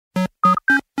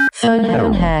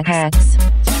Phone hacks.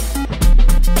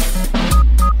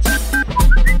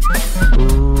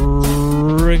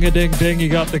 Ring-a-ding-ding, you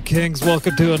got the kings.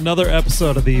 Welcome to another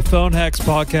episode of the Phone Hacks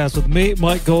Podcast with me,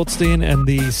 Mike Goldstein, and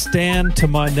the stand to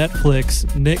my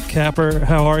Netflix, Nick Capper.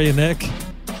 How are you, Nick?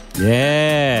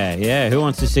 Yeah. Who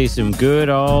wants to see some good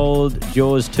old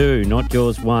Jaws 2? Not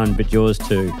Jaws 1, but Jaws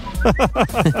 2.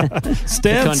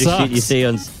 Stan kind sucks. of shit you see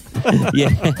on... Yeah.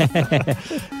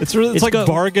 It's like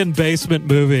bargain basement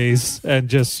movies and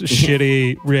just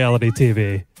shitty reality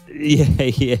TV.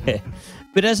 Yeah.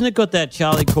 But hasn't it got that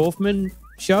Charlie Kaufman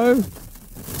show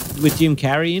with Jim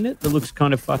Carrey in it that looks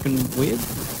kind of fucking weird?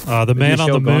 The Man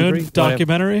on the Moon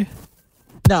documentary?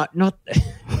 No, not...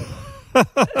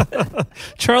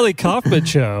 Charlie Kaufman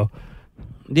show.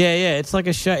 Yeah, it's like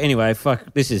a show. Anyway,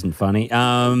 fuck, this isn't funny.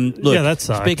 Look, yeah, that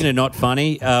sucked. Speaking of not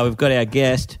funny, we've got our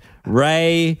guest,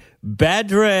 Ray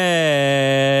Badran.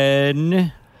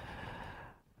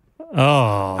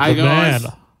 Oh, hey the guys.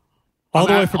 man. All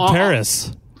the way from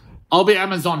Paris. I'll be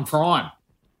Amazon Prime.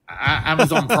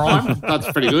 Amazon Prime,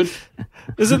 that's pretty good.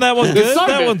 Isn't that one good? So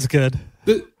that one's good.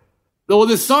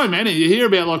 There's so many. You hear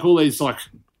about like all these like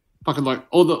fucking like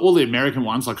all the American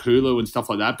ones like Hulu and stuff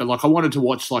like that. But like I wanted to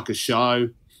watch like a show,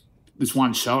 this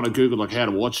one show, and I googled like how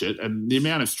to watch it, and the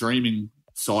amount of streaming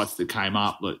sites that came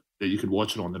up that you could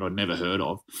watch it on that I'd never heard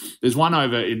of. There's one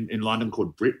over in London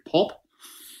called Britpop,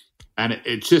 and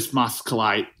it just must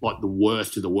collate like the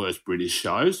worst of the worst British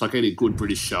shows. Like any good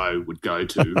British show would go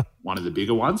to one of the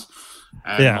bigger ones,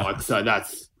 and like so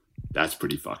that's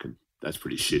pretty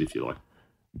shit if you like.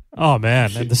 Oh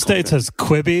man, and the States has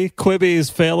Quibi. Quibi is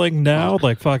failing now.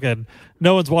 Like fucking,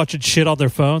 no one's watching shit on their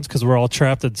phones because we're all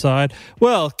trapped inside.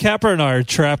 Well, Capper and I are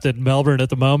trapped in Melbourne at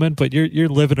the moment, but you're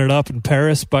living it up in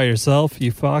Paris by yourself.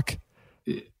 You fuck.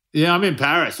 Yeah, I'm in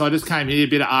Paris. I just came here, a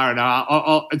bit of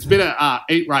R&R. It's a bit of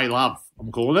Eat, Ray, Love,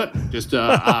 I'm calling it. Just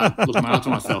looking after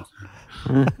myself.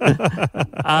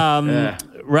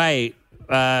 Ray,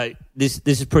 this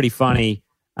is pretty funny.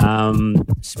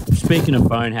 Speaking of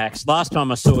phone hacks, last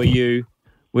time I saw you,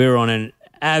 we were on an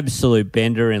absolute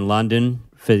bender in London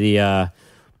for the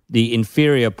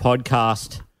inferior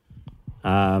podcast,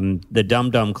 the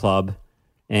Dum Dum Club,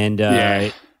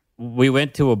 and we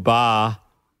went to a bar,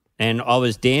 and I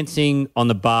was dancing on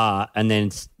the bar, and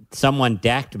then someone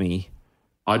dacked me.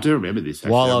 I do remember this.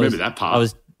 Actually. I remember that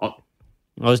part. I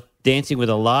was dancing with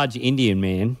a large Indian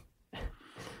man.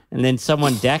 And then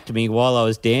someone dacked me while I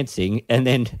was dancing, and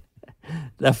then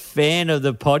the fan of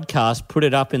the podcast put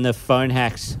it up in the Phone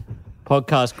Hacks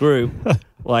podcast group,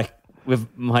 like with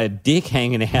my dick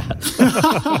hanging out.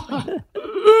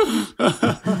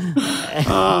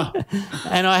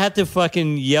 And I had to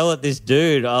fucking yell at this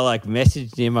dude. I like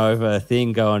messaged him over a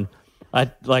thing going, I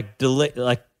like delete,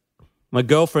 like my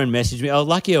girlfriend messaged me. I was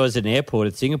lucky I was at an airport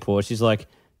at Singapore. She's like,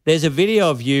 there's a video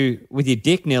of you with your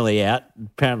dick nearly out.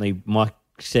 Apparently Mike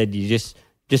said you just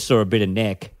saw a bit of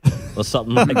neck or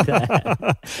something like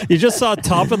that. You just saw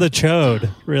top of the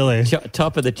chode, really.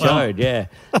 Top of the chode, yeah.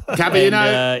 Cabby, you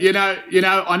know,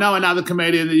 I know another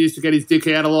comedian that used to get his dick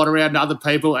out a lot around other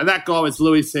people, and that guy was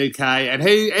Louis C.K., and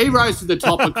he rose to the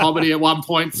top of comedy at one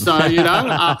point, so, you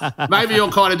know, maybe you're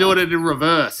kind of doing it in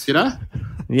reverse, you know?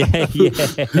 Yeah.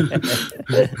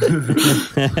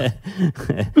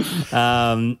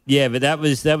 But that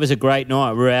was a great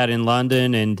night. We were out in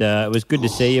London, and it was good to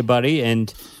see you, buddy.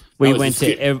 And we went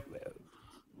to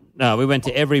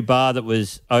every bar that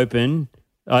was open.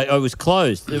 It was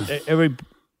closed.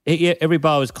 Every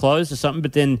bar was closed or something.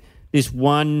 But then this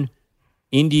one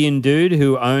Indian dude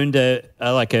who owned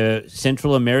a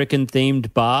Central American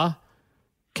themed bar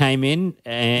came in,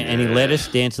 and he let us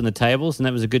dance on the tables, and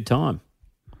that was a good time.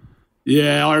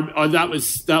 Yeah, that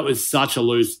was such a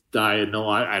loose day and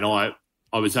night, and I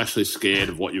was actually scared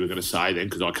of what you were going to say then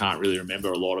because I can't really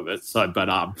remember a lot of it. So, but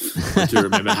I do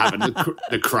remember having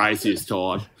the craziest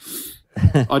time.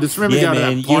 I just remember going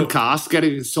to that podcast,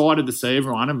 getting excited to see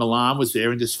everyone, and Milan was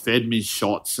there and just fed me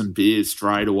shots and beers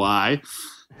straight away.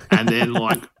 And then,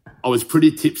 like, I was pretty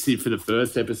tipsy for the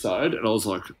first episode, and I was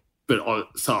like, I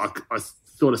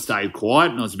sort of stayed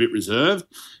quiet and I was a bit reserved,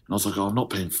 and I was like, oh, I'm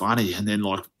not being funny. And then,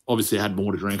 like, obviously I had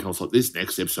more to drink, and I was like, this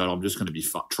next episode I'm just going to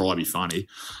try to be funny.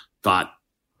 But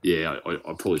yeah, I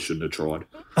probably shouldn't have tried.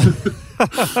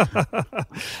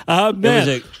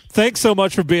 Man, thanks so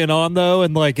much for being on, though.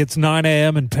 And like, it's 9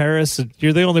 a.m. in Paris. And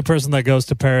you're the only person that goes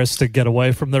to Paris to get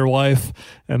away from their wife,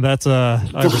 and that's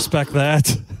I respect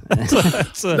that. No.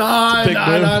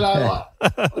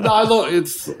 Look,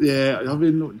 I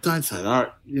mean, don't say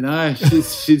that. You know,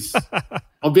 she's.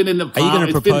 I've been in the. Are you going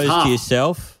to propose to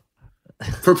yourself?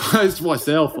 Propose to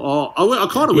myself. Oh, I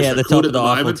kind of wish I the could top at of the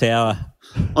Eiffel moment. Tower.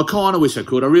 I kind of wish I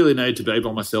could. I really need to be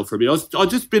by myself for a bit. I've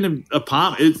just been in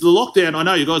apartment. It's the lockdown. I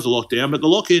know you guys are locked down, but the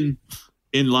lock-in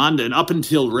in London up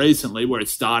until recently, where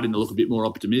it's starting to look a bit more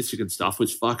optimistic and stuff,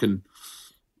 was fucking,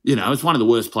 it's one of the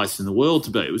worst places in the world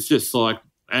to be. It was just like,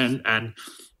 and I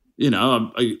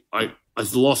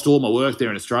lost all my work there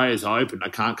in Australia. It's open. I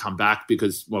can't come back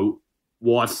because my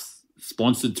wife's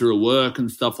sponsored through her work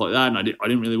and stuff like that, and I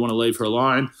didn't really want to leave her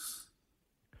alone.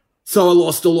 So I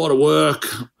lost a lot of work.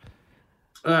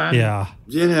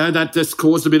 That just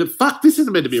caused a bit of fuck. This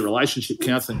isn't meant to be a relationship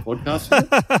counselling podcast.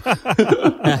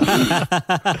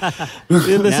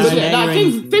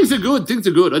 Things are good. Things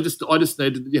are good. I just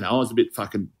needed, I was a bit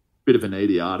of a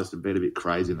needy artist and been a bit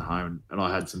crazy in the home, and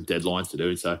I had some deadlines to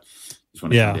do. So just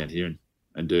want to come down here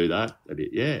and do that a bit.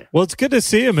 Yeah. Well, it's good to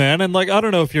see you, man. And I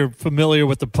don't know if you're familiar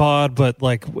with the pod, but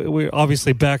we're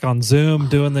obviously back on Zoom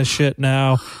doing this shit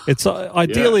now. It's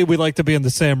ideally we like to be in the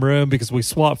same room because we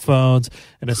swap phones,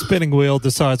 and a spinning wheel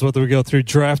decides whether we go through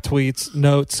draft tweets,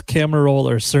 notes, camera roll,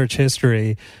 or search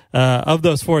history. Of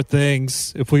those four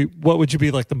things, what would you be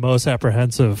the most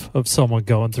apprehensive of someone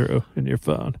going through in your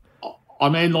phone? I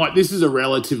mean, this is a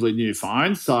relatively new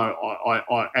phone, so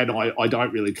I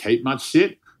don't really keep much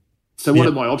shit. So what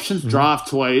are my options? Draft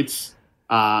tweets,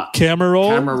 camera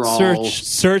roll,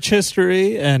 search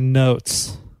history, and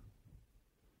notes.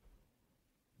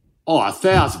 Oh,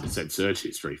 1,000% search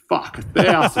history. Fuck,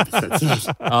 1,000%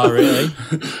 search. Oh, really?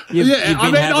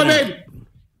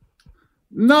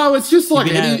 No, it's just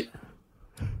any.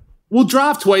 Well,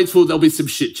 draft tweets, there'll be some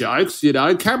shit jokes,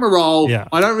 Camera roll,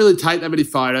 I don't really take that many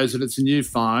photos, and it's a new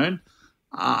phone.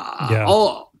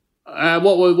 What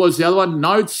was the other one?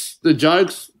 Notes, the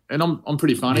jokes. And I'm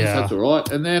pretty funny, so that's all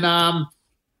right. And then,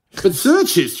 but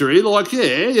search history,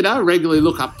 regularly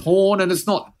look up porn, and it's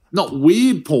not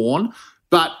weird porn,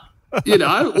 but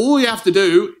all you have to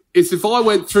do is if I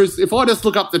just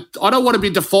look up I don't want to be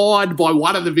defined by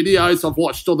one of the videos I've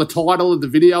watched or the title of the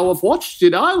video I've watched,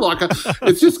 it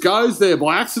just goes there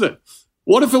by accident.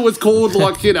 What if it was called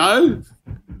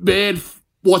man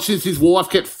watches his wife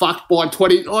get fucked by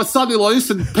 20 or something like this,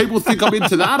 and people think I'm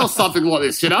into that or something like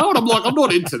this, and I'm like, I'm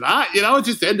not into that, it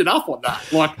just ended up on that,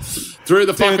 through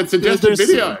the fucking suggested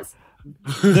videos.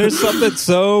 There's something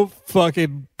so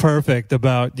fucking perfect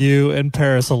about you and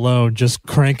Paris alone just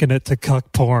cranking it to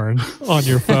cuck porn on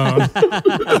your phone.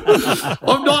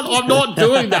 I'm not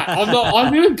doing that.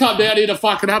 I didn't come down here to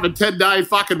fucking have a 10-day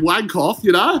fucking wank off,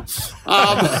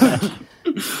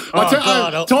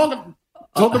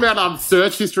 Talk about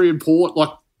search history and porn.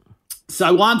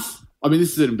 So once,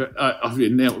 this is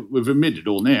now we've admitted it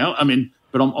all now.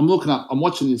 But I'm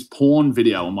watching this porn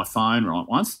video on my phone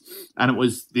once, and it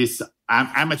was this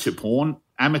amateur porn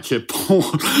video,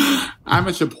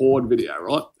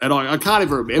 right? And I can't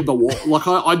even remember what.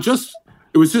 I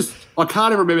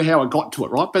can't even remember how I got to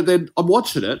it, right? But then I'm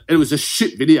watching it, and it was a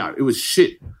shit video. It was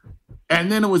shit, and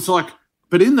then it was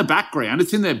but in the background,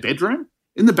 it's in their bedroom.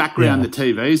 In the background, the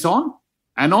TV's on.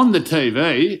 And on the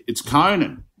TV, it's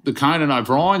Conan, the Conan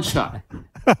O'Brien show.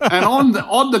 And on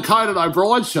the Conan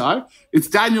O'Brien show, it's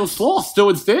Daniel Sloss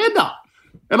doing stand-up.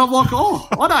 And I'm like,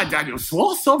 I know Daniel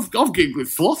Sloss. I've gigged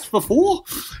with Sloss before.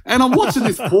 And I'm watching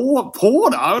this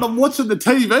porno, and I'm watching the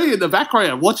TV in the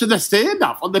background, watching the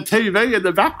stand-up on the TV in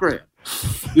the background. And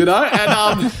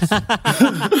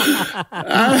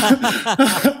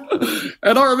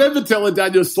and I remember telling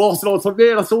Daniel Sloss, and I was like,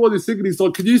 man, I saw this thing, and he's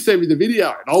like, can you send me the video?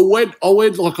 And I went I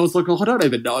was like, I don't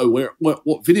even know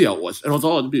what video it was. And I was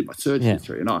like, it'd be my search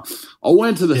history. And I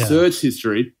went to the search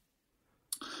history,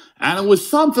 and it was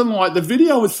something the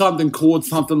video was something called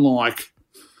something like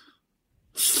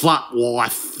slut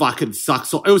wife fucking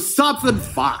sucks. It was something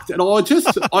fucked. And I was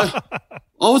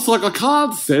like, I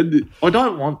can't send it. I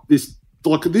don't want this.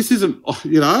 This isn't,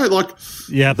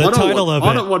 the title of it.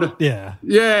 I don't want to. Yeah.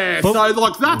 Yeah. But,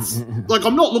 so, that's,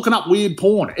 I'm not looking up weird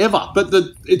porn ever, but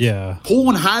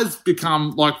porn has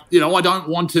become, I don't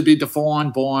want to be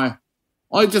defined by,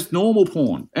 just normal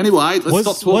porn. Anyway, let's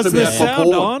stop talking about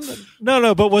sound porn. On?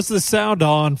 No, but was the sound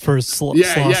on for Sloss?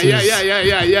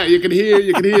 Yeah. You can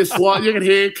hear Slot. You can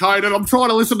hear Conan. I'm trying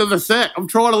to listen to the set. I'm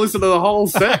trying to listen to the whole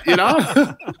set.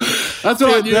 That's what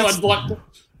I knew.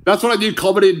 That's what I knew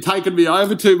comedy had taken me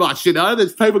over too much.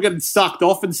 There's people getting sucked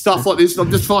off and stuff like this, and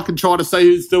I'm just fucking trying to see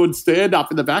who's doing stand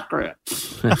up in the background.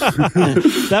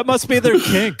 That must be their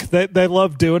kink. They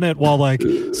love doing it while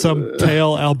some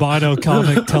pale albino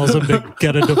comic tells them to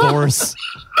get a divorce.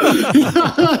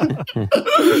 Man,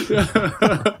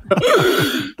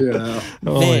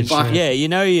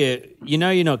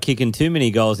 you're not kicking too many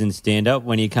goals in stand up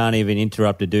when you can't even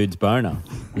interrupt a dude's boner.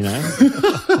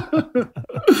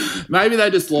 Maybe they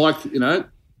just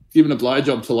giving a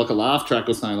blowjob to like a laugh track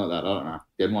or something like that. I don't know.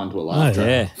 Getting one to a laugh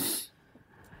track.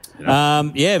 Yeah.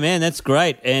 Yeah, man, that's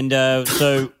great. And that's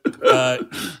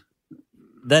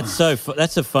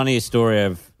the funniest story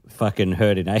I've fucking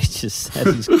heard in ages. That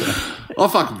is great. I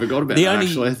fucking forgot about that,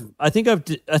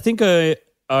 actually.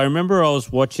 I remember I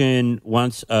was watching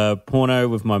once a porno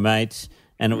with my mates,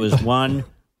 and it was one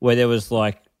where there was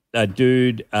like a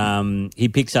dude, he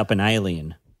picks up an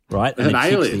alien, right? And An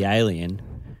alien? the alien.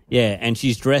 Yeah, and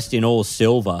she's dressed in all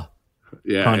silver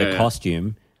kind of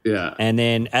costume. Yeah. And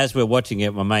then as we're watching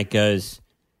it, my mate goes,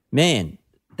 man,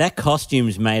 that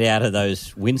costume's made out of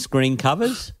those windscreen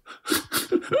covers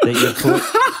that you put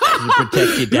to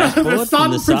protect your dashboard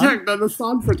from the sun. The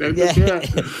sun protector, yeah.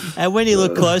 And when you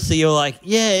look closer, you're like,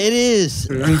 yeah, it is.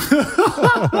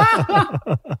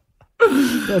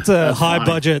 That's a high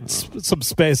budget, some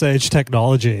space age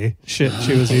technology shit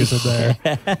she was using there.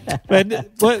 And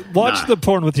watch the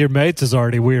porn with your mates is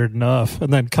already weird enough,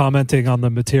 and then commenting on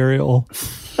the material.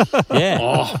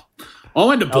 Yeah. I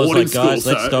went to boarding school. Guys,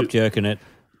 let's stop jerking it.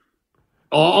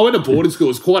 I went to boarding school.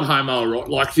 It was quite homoerotic.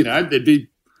 Like, there'd be...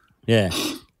 Yeah.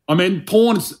 I mean,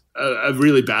 porn's a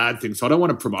really bad thing, so I don't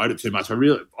want to promote it too much.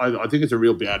 I think it's a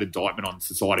real bad indictment on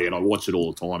society, and I watch it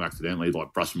all the time accidentally,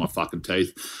 like brushing my fucking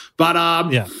teeth. But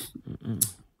I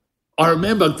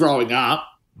remember growing up,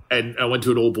 and I went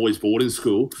to an all-boys boarding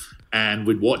school, and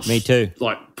we'd watch... Me too.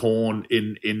 Like, porn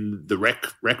in the rec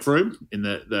room, in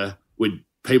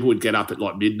people would get up at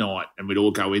like midnight, and we'd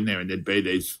all go in there, and there'd be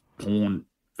these porn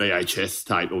VHS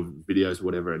tape or videos or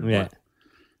whatever, and like,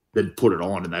 they'd put it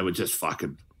on, and they would just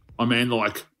fucking... I mean,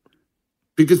 like,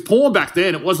 because porn back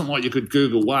then, it wasn't like you could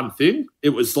Google one thing. It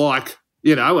was like,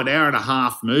 an hour and a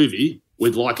half movie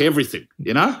with like everything,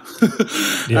 Yeah.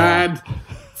 And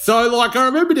so, like, I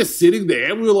remember just sitting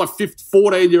there. We were like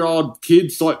 14-year-old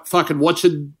kids, like fucking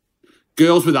watching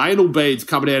girls with anal beads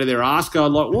coming out of their ass,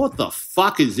 going like, "What the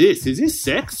fuck is this? Is this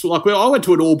sex?" Like, I went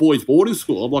to an all boys boarding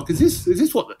school. I'm like, "Is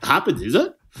this what happens? Is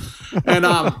it?" And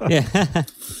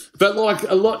but like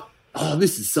a lot. Oh,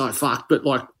 this is so fucked. But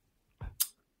like,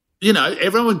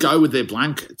 everyone would go with their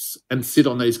blankets and sit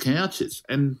on these couches,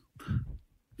 and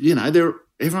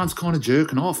everyone's kind of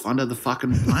jerking off under the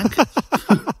fucking blankets.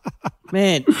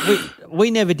 Man,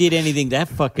 we never did anything that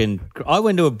fucking... I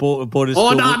went to a boarding school...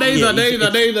 Oh, no, neither. No, I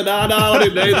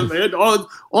didn't either, man.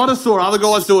 I just saw other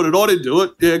guys doing it. I didn't do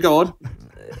it. Yeah, go on.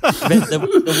 But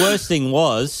the worst thing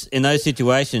was, in those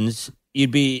situations,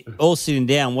 you'd be all sitting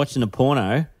down watching a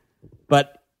porno,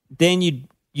 but then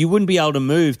you wouldn't be able to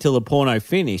move till the porno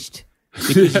finished,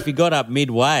 because if you got up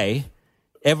midway...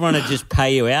 Everyone would just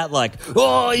pay you out like,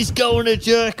 "Oh, he's going to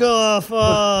jerk off."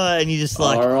 Oh, and you just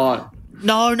like... All right.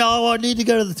 No, I need to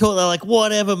go to the toilet. They're like,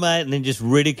 "Whatever, mate," and then just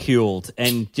ridiculed,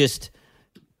 and just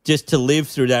to live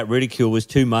through that ridicule was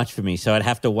too much for me. So I'd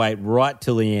have to wait right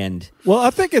till the end. Well,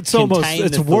 I think it's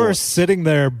worse sitting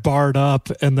there barred up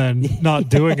and then not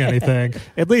doing anything.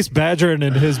 At least Badran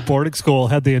in his boarding school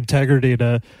had the integrity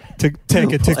to take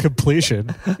it to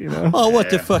completion.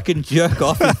 To fucking jerk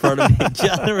off in front of each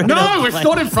other? No, it's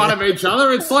not in front of each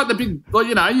other. It's like the big,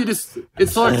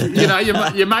 it's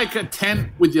like, you make a tent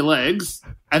with your legs,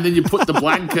 and then you put the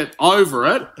blanket over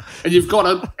it, and you've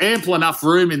got ample enough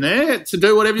room in there to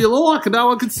do whatever you like, and no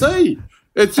one can see.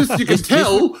 It's just, you can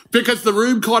tell because the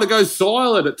room kind of goes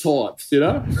silent at times,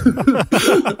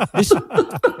 This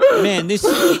this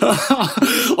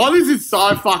is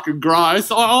so fucking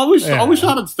gross. I wish I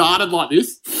hadn't started like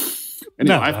this.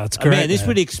 Anyway, no, that's great. Man, this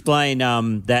would explain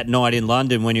that night in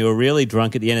London when you were really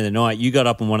drunk at the end of the night. You got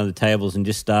up on one of the tables and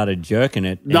just started jerking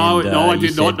it. No, I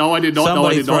did not.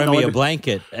 Somebody throw me a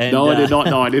blanket. And, I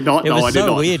did not. It was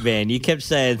so weird, man. You kept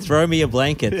saying, "Throw me a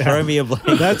blanket. Yeah. Throw me a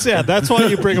blanket." That's why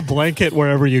you bring a blanket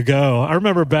wherever you go. I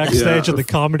remember backstage at the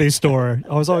Comedy Store,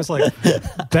 I was always like,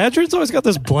 Badran's always got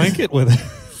this blanket with it.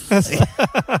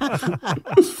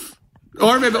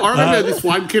 I remember this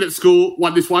one kid at school.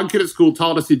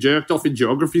 Told us he jerked off in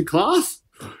geography class,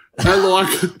 and we're like,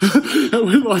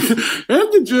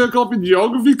 "How'd you jerk off in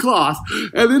geography class?"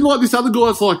 And then like this other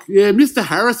guy's like, "Yeah, Mr.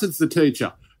 Harrison's the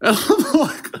teacher." And I'm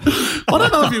like, I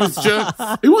don't know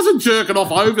if he wasn't jerking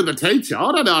off over the teacher.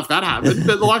 I don't know if that happened,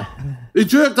 but like he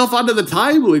jerked off under the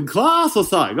table in class or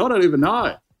something. I don't even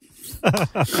know.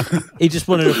 He just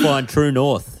wanted to find true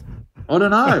north. I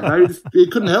don't know. Maybe he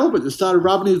couldn't help it. Just started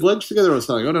rubbing his legs together or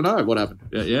something. I don't know what happened.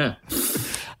 Yeah.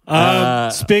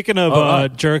 Speaking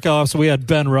of jerk-offs, we had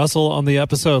Ben Russell on the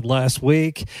episode last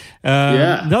week.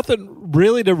 Nothing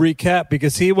really to recap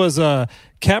because he was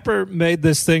Capper made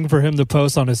this thing for him to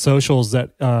post on his socials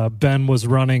that Ben was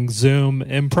running Zoom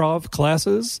improv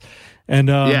classes. And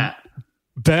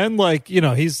Ben, like,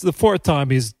 he's the fourth time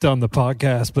he's done the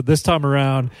podcast, but this time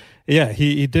around, yeah,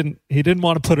 he didn't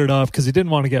want to put it up because he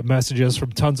didn't want to get messages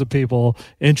from tons of people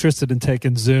interested in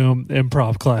taking Zoom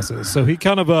improv classes. So he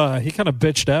kind of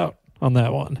bitched out on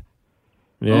that one.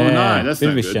 Yeah, oh, no, that's a bit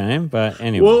no of a good. shame, but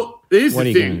anyway. Well, here's what the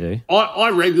are you thing. going to do?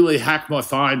 I regularly hack my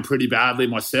phone pretty badly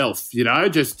myself,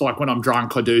 just like when I'm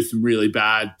drunk, I do some really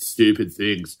bad, stupid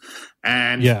things.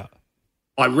 And yeah,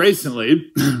 I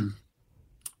recently,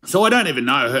 so I don't even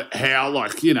know how,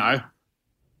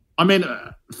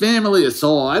 family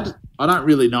aside, I don't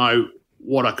really know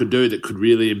what I could do that could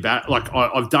really embarrass. Like,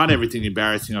 I've done everything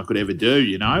embarrassing I could ever do,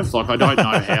 It's like I don't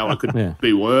know how I could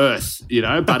be worse,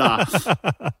 but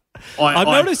I've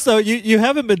noticed though you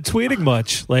haven't been tweeting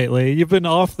much lately. You've been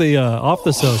off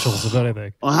the socials, if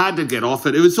anything. I had to get off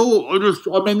it. It was all.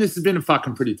 This has been a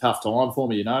fucking pretty tough time for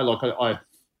me. Like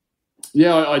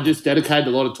I just dedicated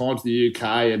a lot of time to the UK,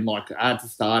 and like I had to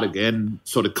start again,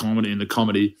 sort of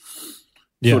comedy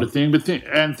sort of thing. But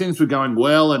things were going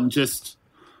well, and just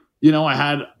I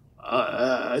had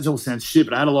it all sounds shit,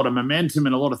 but I had a lot of momentum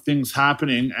and a lot of things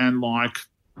happening, and like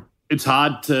it's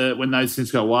hard to when those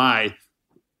things go away.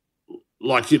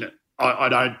 Like, I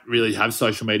don't really have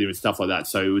social media and stuff like that.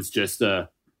 So it was just I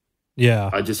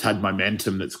just had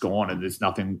momentum that's gone, and there's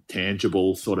nothing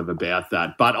tangible sort of about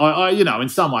that. But I in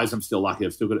some ways I'm still lucky.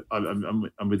 I've still got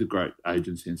I'm with a great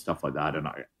agency and stuff like that. And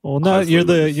you're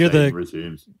the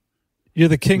resumes. You're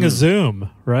the king of Zoom,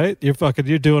 right? You're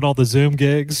doing all the Zoom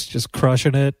gigs, just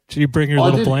crushing it. You bring your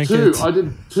little blankets. I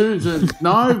did two Zoom.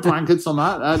 No blankets on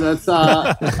that.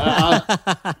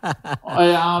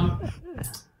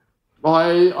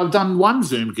 I've done one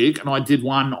Zoom gig, and I did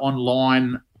one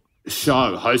online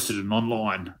show, hosted an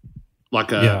online,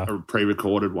 like a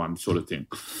pre-recorded one sort of thing.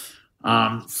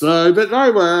 But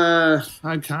they were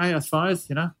okay, I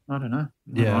suppose. I don't know.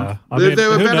 Yeah, they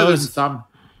were who better knows? than some.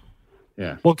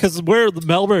 Yeah. Well, because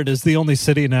Melbourne is the only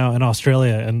city now in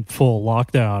Australia in full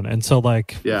lockdown, and so I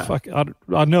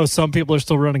know some people are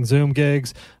still running Zoom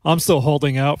gigs. I'm still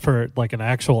holding out for like an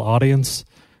actual audience.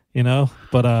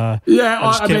 But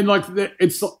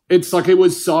it's like it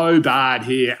was so bad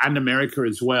here and America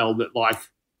as well that like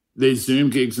these Zoom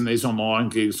gigs and these online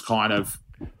gigs kind of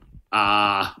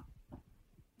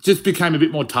just became a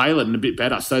bit more tailored and a bit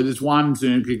better. So there's one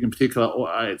Zoom gig in particular.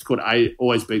 It's called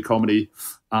Always Be Comedy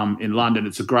in London.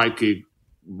 It's a great gig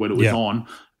when it was on,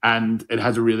 and it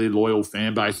has a really loyal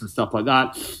fan base and stuff like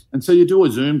that. And so you do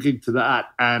a Zoom gig to that,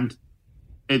 and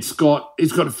it's got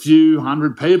a few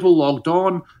hundred people logged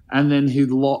on, and then he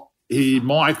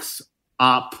mics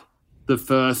up the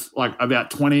first like about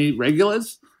 20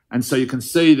 regulars, and so you can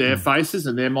see their faces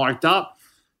and they're mic'd up,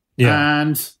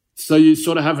 and so you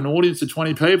sort of have an audience of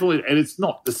 20 people, and it's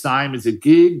not the same as a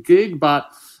gig, but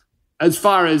as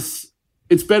far as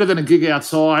it's better than a gig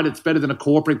outside, it's better than a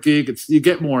corporate gig. You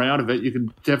get more out of it. You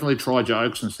can definitely try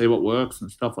jokes and see what works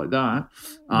and stuff like that.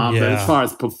 But as far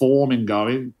as performing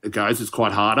goes, it's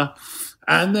quite harder.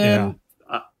 And then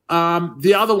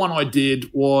the other one I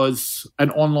did was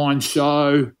an online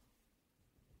show,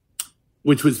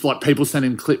 which was like people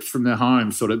sending clips from their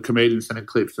homes, sort of comedians sending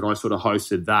clips, and I sort of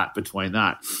hosted that between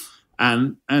that.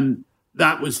 And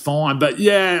that was fine. But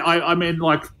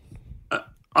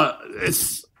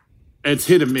it's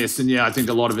hit and miss, and I think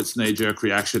a lot of it's knee-jerk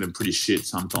reaction and pretty shit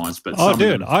sometimes. But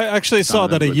I actually saw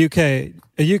that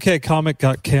a UK comic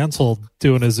got cancelled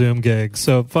doing a Zoom gig.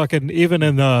 So fucking even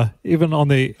on the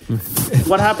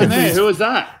what happened there? Who was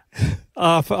that?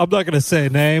 I'm not going to say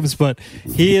names, but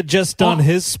he had just done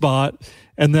his spot,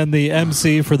 and then the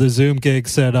MC for the Zoom gig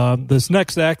said, "This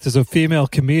next act is a female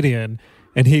comedian,"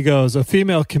 and he goes, "A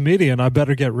female comedian? I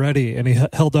better get ready." And he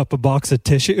held up a box of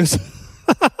tissues.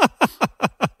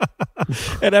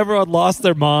 And everyone lost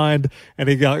their mind, and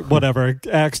he got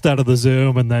axed out of the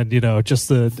Zoom, and then just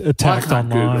the attacked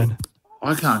online.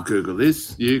 I can't Google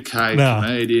this. UK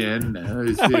comedian.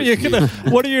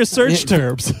 What are your search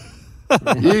terms?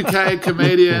 UK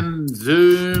comedian,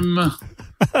 Zoom,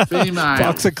 female.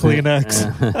 Box of Kleenex.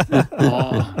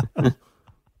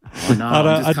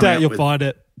 I doubt you'll find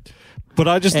it. But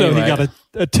I just know he got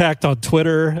attacked on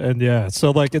Twitter, and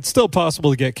so like it's still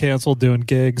possible to get canceled doing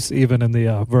gigs, even in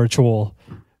the virtual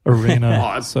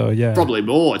arena. Probably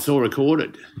more. It's all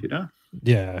recorded,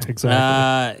 Yeah,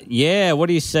 exactly. What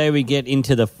do you say we get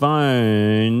into the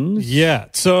phones? Yeah.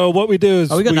 So what we do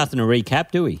is we got nothing to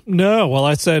recap, do we? No. Well,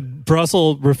 I said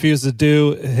Brussels refused to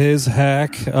do his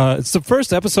hack. It's the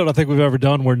first episode I think we've ever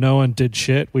done where no one did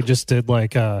shit. We just did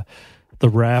like the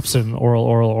raps and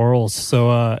orals.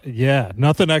 So,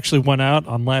 nothing actually went out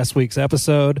on last week's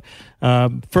episode.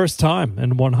 First time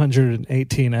in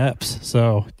 118 eps.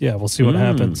 So, we'll see what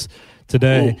happens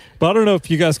today. Ooh. But I don't know if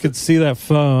you guys could see that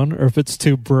phone or if it's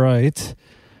too bright.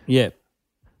 Yeah.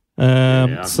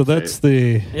 So that's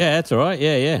the Yeah, that's all right.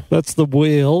 Yeah. that's the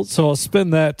wheel. So I'll spin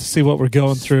that to see what we're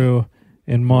going through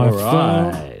in my All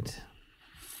phone. right.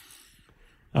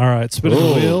 All right, spinning the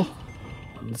Ooh. wheel.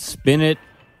 Spin it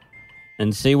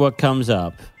and see what comes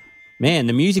up. Man,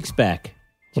 the music's back.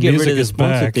 The Get rid music of the is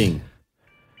sponsor back. thing.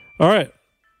 All right,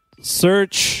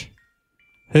 search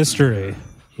history.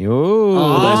 Ooh,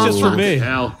 that's just for fucking me.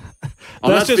 hell.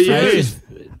 That's for just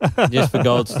for you. me. just for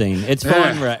Goldstein. It's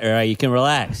Yeah. fine, Ray. You can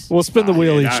relax. We'll spin the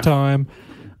wheel yeah, each no. time.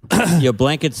 Your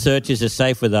blanket searches are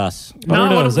safe with us. I don't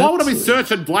know, why is would I that- be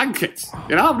searching blankets?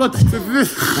 You know, I'm not. Is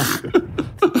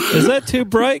that too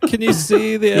bright? Can you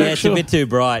see the Yeah, it's a actual? bit too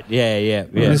bright. Yeah.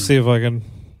 Let me see if I can.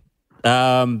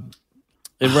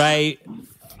 Ray,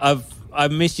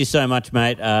 I've missed you so much,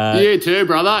 mate. You too,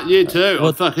 brother. You too. I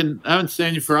Well- fucking haven't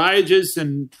seen you for ages,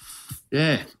 and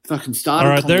fucking started.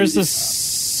 All right, comedy there's the this-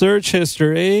 search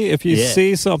history. If you Yeah.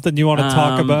 see something you want to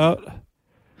talk about,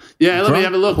 Yeah, let me Drunk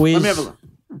have a look. quiz Let me have a look.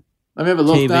 Let me have a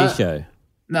look. TV No, show.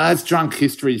 no, it's drunk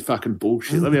history fucking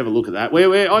bullshit. Let me have a look at that.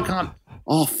 Where I can't.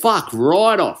 Oh fuck!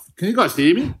 Right off. Can you guys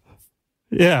hear me?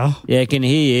 yeah. Yeah, I can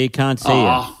hear you. Can't see you.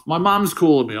 Oh, my mum's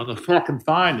calling me on the fucking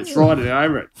phone. It's right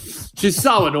over it. She's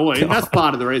so annoying. That's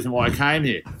part of the reason why I came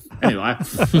here. Anyway,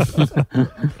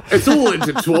 it's all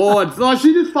intertwined. Like,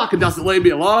 she just fucking doesn't leave me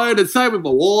alone. And same with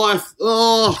my wife.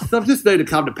 Oh, I just need to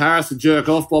come to Paris and jerk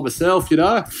off by myself, you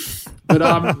know. But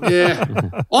yeah,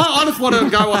 I just want to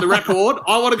go on the record.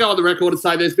 I want to go on the record and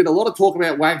say there's been a lot of talk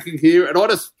about wanking here, and I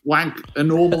just wank a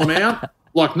normal amount,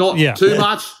 like not Yeah. too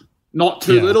much, not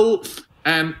too Yeah. little.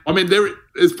 And I mean, there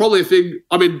is probably a thing.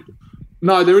 I mean,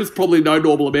 no, there is probably no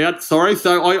normal amount. Sorry.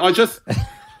 So I just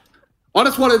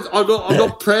wanted. I'm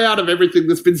not proud of everything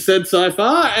that's been said so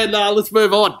far, and let's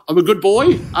move on. I'm a good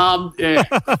boy. Yeah.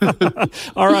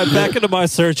 All right, back into my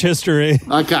search history.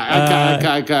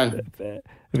 Okay.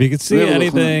 If you can see Really?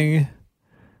 anything,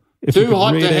 if you Too can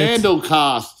hot read to it. handle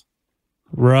cast.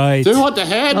 Right. Too hot to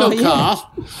handle Oh, yeah. cast.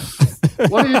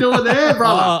 What are you doing there,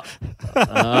 brother? You've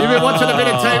been watching a bit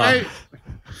of TV.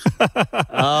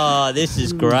 Oh, this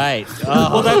is great.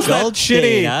 Oh, Well, that's that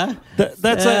Goldstein, shitty. huh?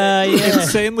 That's Yeah. an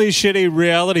insanely shitty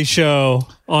reality show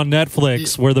on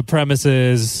Netflix where the premise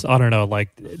is, I don't know, like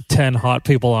 10 hot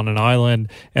people on an island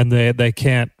and they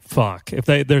can't fuck. If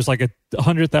there's like a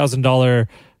 $100,000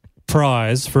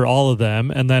 prize for all of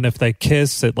them, and then if they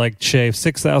kiss, it like shaves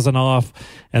 6,000 off,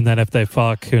 and then if they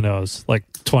fuck, who knows, like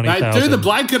Mate, 20,000.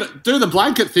 do the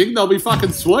blanket thing. They'll be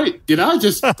fucking sweet. You know,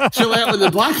 just chill out with the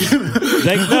blanket.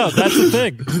 No, that's the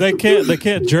thing. They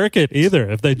can't jerk it either.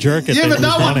 If they jerk it, Yeah, they but lose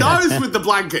no one money. knows with the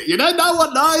blanket. You know, no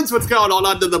one knows what's going on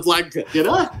under the blanket. You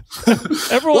know,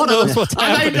 Everyone knows what's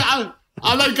happening.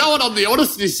 Are they going on the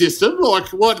honesty system? Like,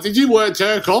 what? Did you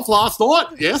jerk off last night?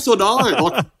 Yes or no?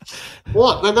 Like,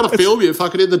 what? They've got to film you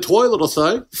fucking in the toilet or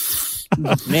so.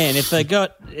 Man, if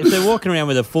they're walking around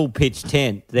with a full pitch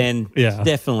tent, then Yeah.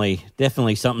 definitely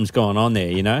something's going on there,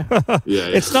 you know? Yeah,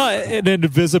 It's not an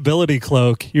invisibility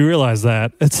cloak. You realize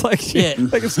that. It's like Yeah.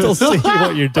 they can still see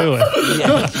what you're doing.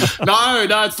 Yeah. No,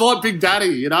 it's like Big Daddy.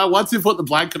 You know, once you put the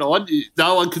blanket on,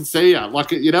 no one can see you.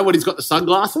 Like, you know, when he's got the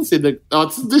sunglasses in the. Oh,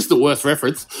 this is the worst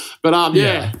reference, but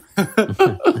yeah.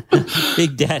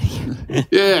 Big Daddy.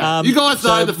 Yeah, you guys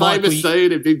know so, the Mike, famous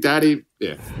scene in Big Daddy.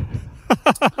 Yeah.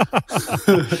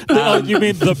 Oh, you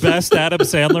mean the best Adam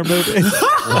Sandler movie?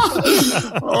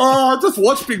 Oh, I just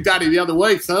watched Big Daddy the other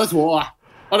week, so that's why.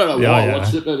 I don't know why I Yeah.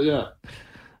 watched it, but yeah.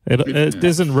 It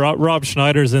isn't Rob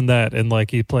Schneider's in that, and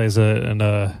like he plays some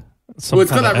Well, it's got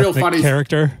kind of that real ethnic funny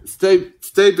character. Steve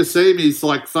Buscemi's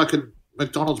like fucking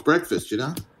McDonald's breakfast, you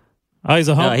know? Oh, he's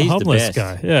a No, he's the homeless best.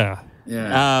 guy. Yeah.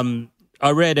 Yeah. I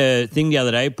read a thing the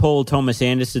other day. Paul Thomas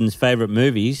Anderson's favorite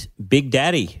movies. Big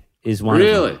Daddy is one of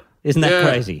Really? them. Isn't that Yeah.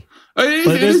 crazy?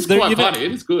 It is quite funny.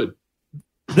 It is good.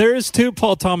 There's two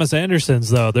Paul Thomas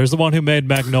Andersons, though. There's the one who made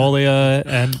Magnolia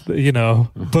and,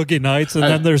 Boogie Nights, and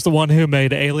then there's the one who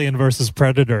made Alien versus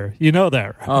Predator. You know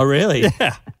that, right? Oh, really?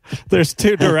 Yeah. There's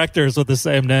two directors with the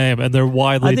same name, and they're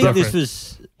widely I think different. this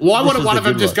was. Why this wouldn't was one the of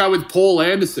them good just go with Paul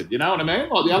Anderson? You know what I mean?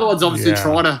 Like the other one's obviously Yeah.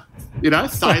 trying to,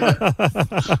 say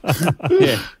that.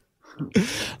 Yeah.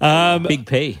 Big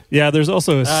P. Yeah, there's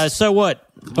also a... So what,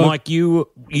 Mike? You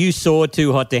saw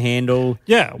Too Hot to Handle.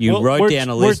 Yeah, You well, wrote down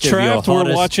a list we're of your trapped. We're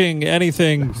hottest. watching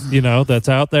anything that's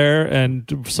out there,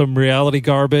 and some reality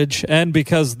garbage. And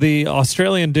because the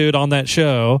Australian dude on that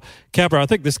show, Capper, I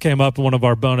think this came up in one of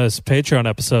our bonus Patreon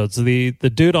episodes. The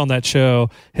dude on that show,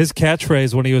 his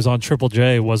catchphrase when he was on Triple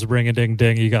J was "Ring a ding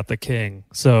ding, you got the king."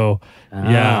 So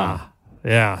yeah,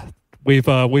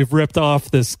 We've ripped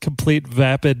off this complete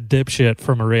vapid dipshit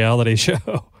from a reality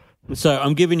show. So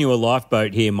I'm giving you a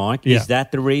lifeboat here, Mike. Yeah. Is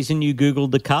that the reason you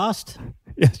Googled the cast?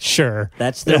 Yeah, sure.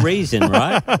 That's the reason,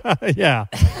 right? Yeah,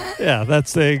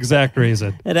 that's the exact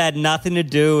reason. It had nothing to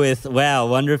do with, wow, I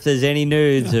wonder if there's any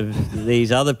nudes of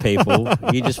these other people.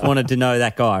 You just wanted to know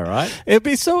that guy, right? It'd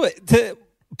be to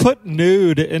put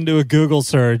nude into a Google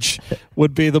search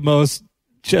would be the most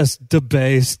just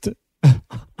debased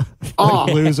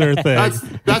loser thing.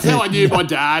 That's how I knew my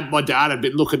dad had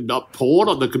been looking up porn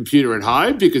on the computer at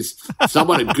home because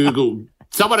someone had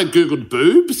Googled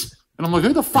boobs. And I'm like,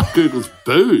 who the fuck Googles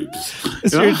boobs?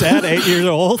 Is your dad 8 years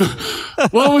old?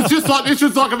 Well, it was just like, this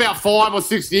was like about 5 or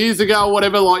 6 years ago or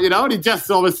whatever, like, and he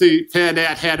just obviously found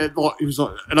out how to, like, he was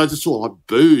like, and I just saw like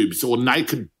boobs or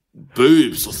naked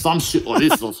boobs or some shit like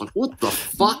this. And I was like, what the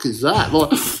fuck is that?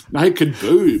 Like, naked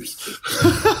boobs.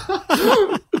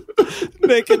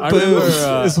 Naked boobs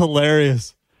is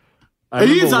hilarious.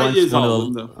 He is 8 years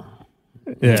old.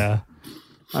 Yeah.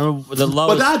 I remember the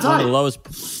lowest. One of the lowest.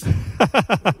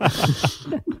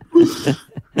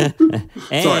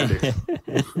 Sorry.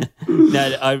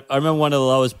 No, I remember one of the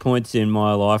lowest points in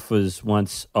my life was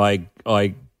once I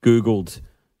Googled.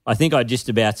 I think I'd just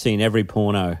about seen every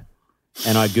porno,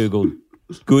 and I Googled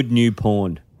good new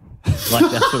porn.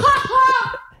 Like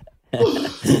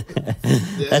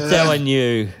that's how I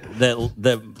knew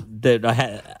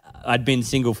that I'd been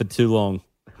single for too long.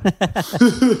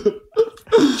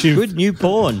 Good new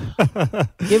porn.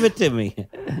 Give it to me.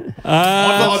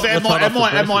 At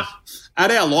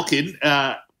our lock-in,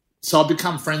 so I've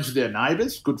become friends with their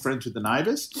neighbours, good friends with the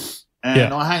neighbours,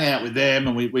 and I hang out with them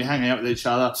and we hang out with each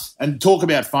other and talk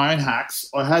about phone hacks.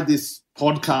 I had this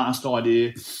podcast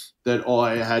idea that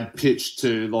I had pitched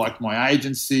to like my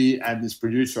agency and this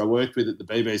producer I worked with at the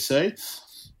BBC,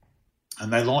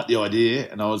 and they liked the idea,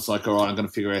 and I was like, all right, I'm going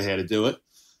to figure out how to do it.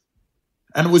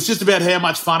 And it was just about how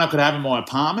much fun I could have in my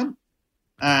apartment.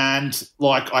 And,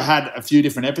 like, I had a few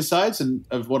different episodes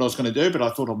of what I was going to do, but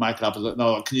I thought I'd make it up. I was like,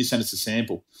 no, can you send us a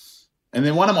sample? And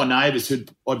then one of my neighbours who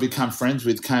I'd become friends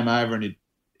with came over and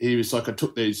he was like, I've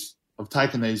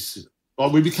taken these.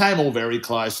 Well, we became all very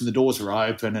close and the doors were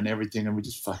open and everything, and we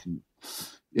just fucking,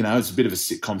 it's a bit of a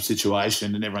sitcom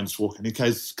situation and everyone's walking. He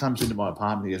comes into my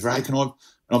apartment and he goes, Ray, and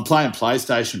I'm playing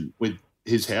PlayStation with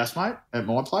his housemate at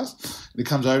my place, and he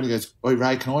comes over and he goes, "Oi,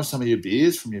 Ray, can I have some of your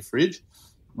beers from your fridge?"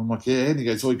 And I'm like, "Yeah." And he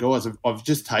goes, "Oi, guys, I've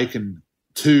just taken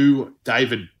 2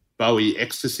 David Bowie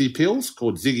ecstasy pills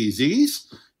called Ziggy Ziggies.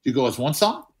 Do you guys want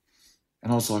some?"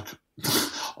 And I was like,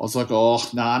 "Oh,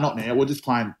 nah, not now. We're just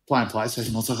playing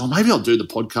PlayStation." I was like, "Oh, maybe I'll do the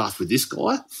podcast with this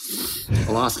guy.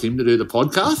 I'll ask him to do the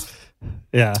podcast."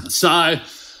 Yeah. So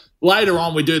later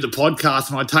on, we do the podcast,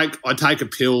 and I take a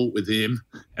pill with him,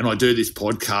 and I do this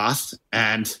podcast,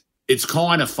 and it's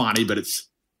kind of funny, but it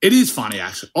is funny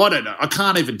actually. I don't know. I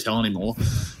can't even tell anymore.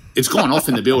 It's gone off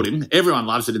in the building. Everyone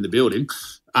loves it in the building.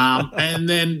 And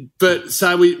then,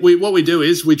 so we what we do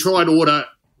is we try to order.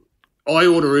 I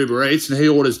order Uber Eats and he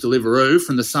orders Deliveroo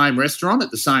from the same restaurant at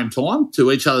the same time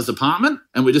to each other's apartment,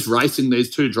 and we're just racing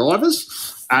these 2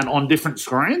 drivers and on different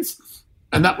screens.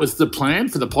 And that was the plan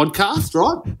for the podcast,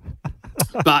 right?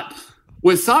 But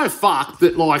we're so fucked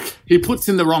that, like, he puts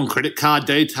in the wrong credit card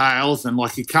details and,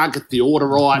 like, he can't get the order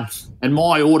right and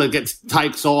my order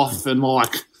takes off and,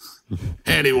 like,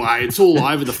 anyway, it's all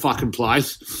over the fucking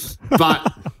place.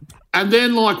 And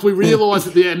then, like, we realise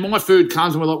at the end, my food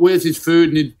comes and we're like, where's his food?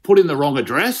 And he put in the wrong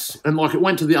address and, like, it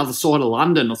went to the other side of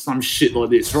London or some shit like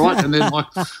this, right?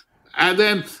 And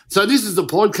then, so this is the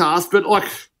podcast, but, like,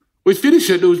 we finished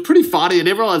it. It was pretty funny and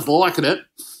everyone's liking it.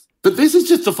 But this is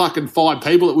just the fucking 5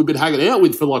 people that we've been hanging out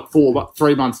with for like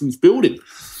 3 months in this building.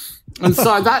 And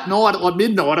so that night at like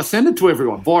midnight, I sent it to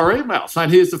everyone via email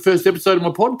saying, here's the first episode of my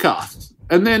podcast.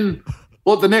 And then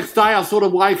the next day I sort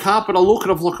of wake up and I look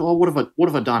and I'm like, oh, what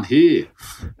have I done here?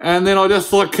 And then I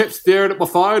just like kept staring at my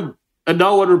phone and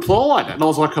no one replied. And I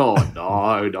was like, oh,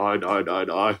 no.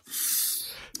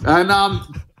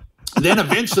 And then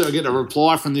eventually I get a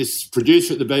reply from this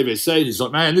producer at the BBC. And he's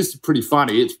like, man, this is pretty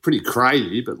funny. It's pretty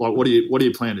crazy, but like, what do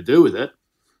you plan to do with it?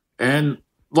 And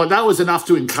like that was enough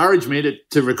to encourage me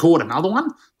to record another one.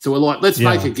 So we're like, let's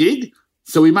make a gig.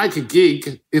 So we make a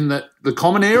gig in the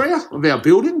common area of our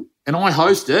building and I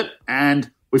host it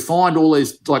and we find all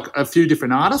these, like a few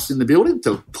different artists in the building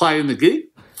to play in the gig.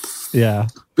 Yeah.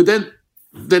 But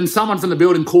then someone from the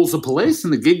building calls the police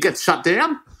and the gig gets shut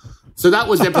down. So that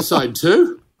was episode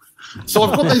 2. So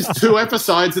I've got these 2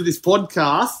 episodes of this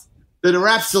podcast that are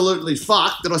absolutely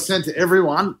fucked that I sent to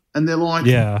everyone and they're like,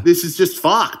 this is just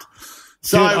fucked.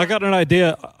 So Dude, I got an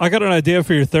idea. I got an idea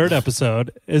for your third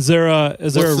episode. Is there a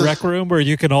rec room where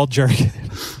you can all jerk it?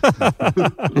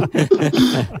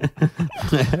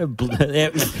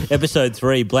 Episode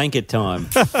 3, blanket time.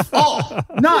 Oh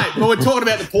no! But we're talking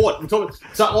about the port.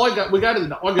 So I hang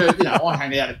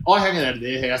out at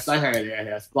their house. They hang out at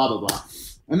our house. Blah blah blah.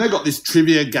 And they got this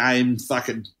trivia game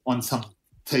fucking on some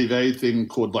TV thing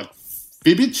called like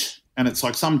Fibbage. And it's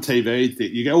like some TV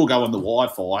that you all go on the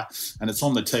Wi-Fi and it's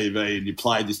on the TV and you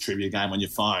play this trivia game on your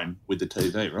phone with the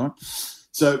TV, right?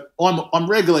 So I'm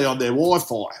regularly on their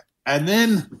Wi-Fi, and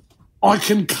then I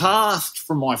can cast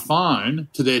from my phone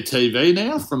to their TV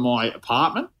now from my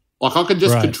apartment. Like I can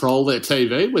just control their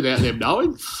TV without them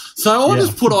knowing. So I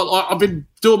just put on. I've been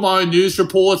doing my own news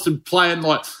reports and playing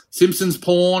like Simpsons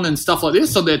porn and stuff like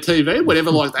this on their TV.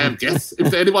 Whenever like they have guests,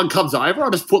 if anyone comes over, I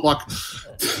just put like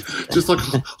just like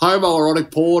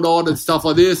homoerotic porn on and stuff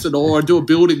like this, or I do a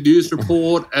building news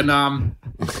report, and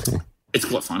it's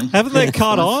quite funny. Haven't they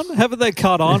caught on? Haven't they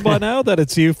caught on by now that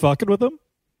it's you fucking with them?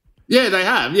 Yeah, they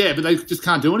have. Yeah, but they just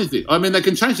can't do anything. I mean, they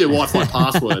can change their Wi-Fi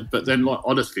password, but then like,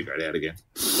 I'll just figure it out again.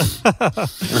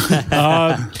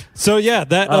 So yeah,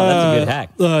 that's a good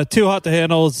hack. Too Hot to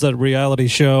Handle is a reality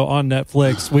show on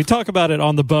Netflix. We talk about it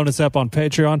on the bonus app on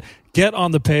Patreon. Get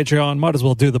on the Patreon. Might as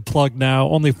well do the plug now.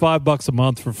 Only $5 a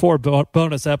month for 4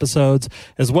 bonus episodes,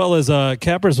 as well as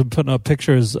Capper's been putting up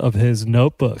pictures of his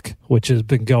notebook, which has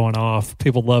been going off.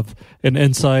 People love an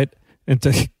insight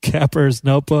into Capper's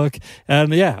notebook.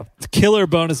 And yeah, killer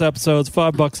bonus episodes,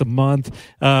 $5 a month.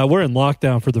 We're in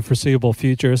lockdown for the foreseeable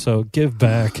future, so give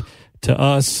back to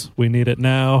us. We need it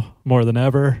now more than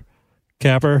ever.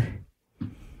 Capper?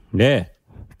 Yeah.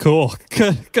 Cool.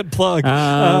 Good plug.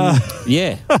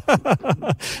 Yeah.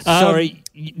 Sorry.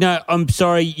 No, I'm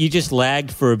sorry. You just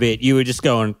lagged for a bit. You were just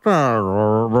going, and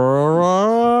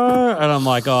I'm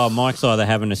like, oh, Mike's either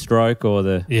having a stroke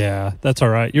or Yeah, that's all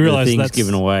right. You realize that's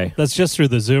given away. That's just through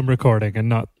the Zoom recording and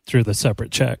not through the separate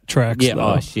tracks. Yeah.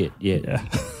 Though. Oh shit. Yeah.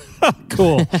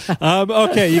 Cool.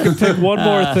 Okay, you can pick one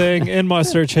more thing in my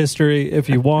search history if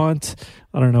you want.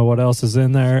 I don't know what else is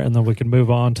in there, and then we can move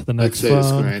on to the next Let's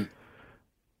see phone. the screen.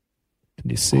 Can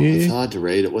you see? It's hard to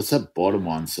read it. What's that bottom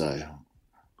one say?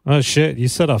 Oh shit! You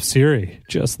set off Siri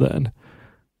just then.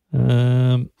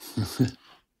 Anything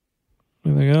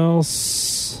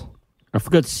else? I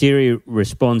forgot Siri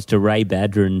responds to Ray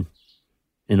Badran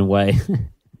in a way.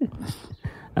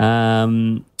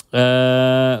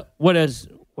 What else?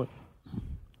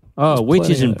 Oh,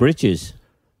 Witches and Britches.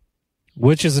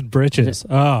 Witches and Britches.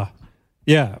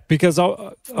 Yeah, because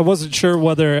I wasn't sure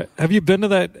whether... Have you been to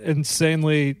that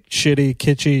insanely shitty,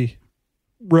 kitschy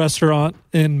restaurant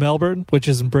in Melbourne,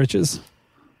 Witches and Britches?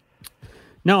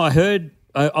 No, I heard...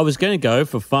 I was going to go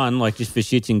for fun, like just for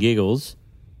shits and giggles,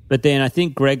 but then I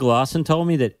think Greg Larson told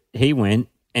me that he went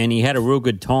and he had a real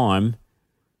good time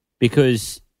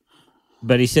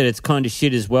but he said it's kind of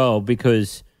shit as well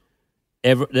because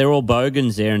they're all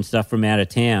bogans there and stuff from out of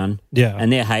town,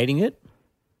 and they're hating it.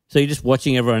 So you're just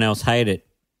watching everyone else hate it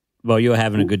while you're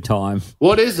having a good time.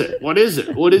 What is it? What is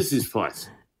this place?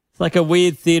 It's like a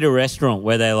weird theatre restaurant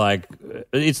where they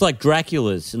it's like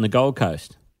Dracula's in the Gold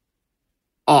Coast.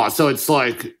 Oh, so it's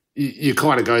like you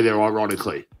kind of go there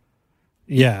ironically.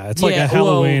 Yeah, it's like a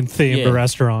Halloween-themed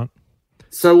restaurant.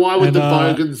 So why would the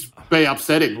bogans be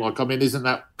upsetting? Like, I mean, isn't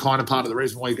that kind of part of the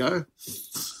reason why you go?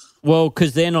 Well,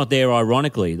 because they're not there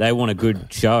ironically. They want a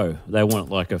good show. They want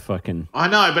like a fucking... I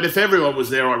know, but if everyone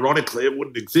was there ironically, it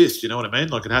wouldn't exist. You know what I mean?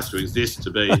 Like, it has to exist to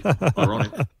be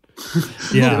ironic.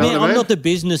 Yeah. Man, I'm not the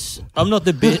business... I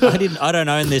don't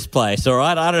own this place, all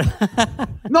right? I don't...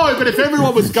 No, but if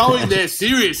everyone was going there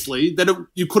seriously, then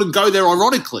you couldn't go there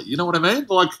ironically. You know what I mean?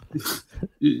 Like,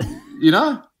 you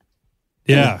know?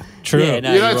 Yeah, true. Yeah,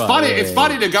 no, it's funny. It's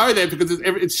funny to go there because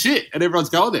it's shit and everyone's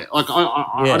going there. Like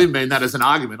I didn't mean that as an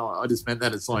argument. I just meant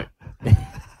that it's like,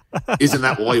 isn't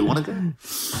that why you want to go?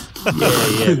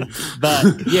 Yeah.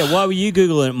 But yeah, why were you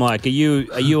googling it, Mike? Are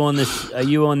you on this? Are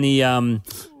you on the?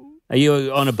 Are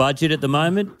you on a budget at the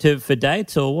moment for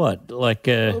dates or what? Like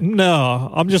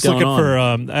no, I'm just looking for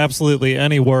absolutely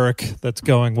any work that's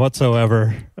going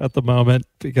whatsoever at the moment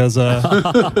because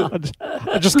I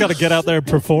just got to get out there and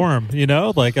perform. You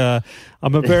know, like I'm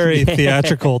a very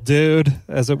theatrical dude,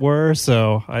 as it were.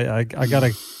 So I got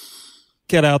to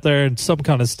get out there in some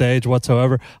kind of stage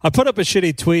whatsoever. I put up a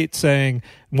shitty tweet saying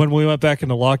when we went back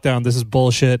into lockdown, this is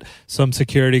bullshit. Some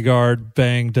security guard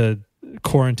banged a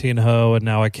quarantine hoe and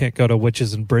now I can't go to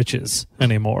Witches and Britches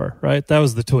anymore, right? That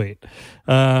was the tweet.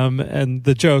 And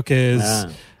the joke is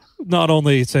not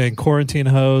only saying quarantine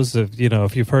hose,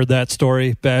 if you've heard that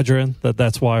story, Badran,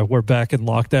 that's why we're back in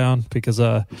lockdown because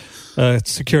a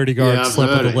security guard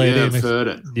slept with a lady. Yeah, I've heard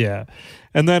it. Yeah.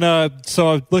 And then, so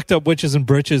I looked up witches and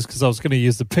britches because I was going to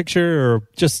use the picture or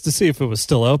just to see if it was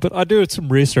still out. But I do some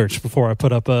research before I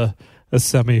put up a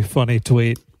semi-funny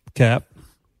tweet, Cap.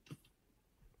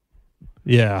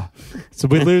 Yeah. So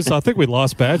we lose. I think we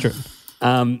lost Badger.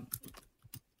 Yeah.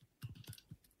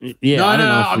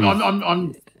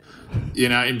 I'm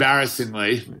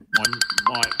embarrassingly,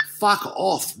 my fuck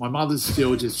off. My mother's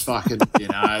still just fucking,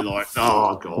 like,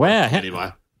 oh God. Wow.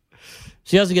 Anyway.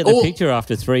 She doesn't get the picture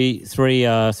after three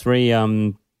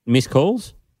missed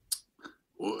calls?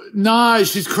 No,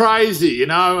 she's crazy,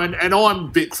 and I'm a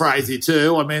bit crazy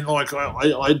too. I mean, like,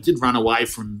 I did run away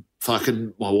from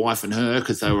fucking my wife and her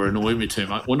because they were annoying me too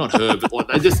much. Well, not her, but like,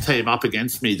 they just team up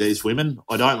against me, these women.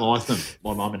 I don't like them,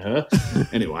 my mum and her.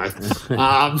 Anyway.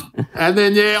 And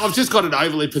then, I've just got an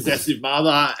overly possessive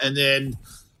mother, and then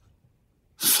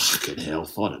fucking hell,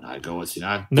 I don't know, guys,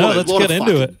 No, let's get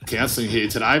into it. Counselling here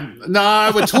today.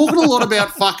 No, we're talking a lot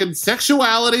about fucking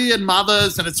sexuality and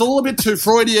mothers, and it's all a bit too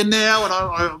Freudian now, and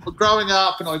I'm growing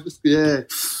up, and I just,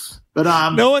 But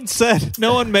no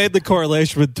one made the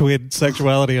correlation between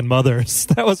sexuality and mothers.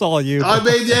 That was all you. I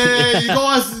mean, you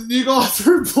guys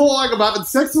are implying I'm having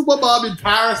sex with my mum in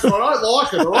Paris, and I don't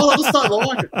like it. All right? I just don't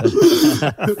like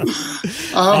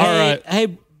it. All right.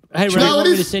 Hey, Ray, you want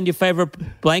me to send your favourite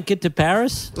blanket to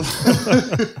Paris?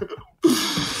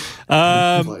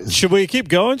 Should we keep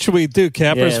going? Should we do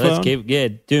Capper's phone?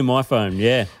 Do my phone,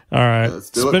 yeah. All right.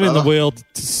 Spinning the wheel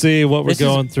to see what we're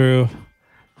going through.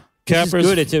 Capper's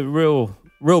good. It's a real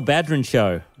Badran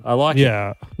show. I like it.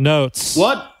 Yeah. Notes.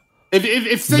 What? If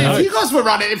you guys were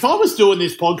running, if I was doing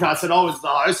this podcast and I was the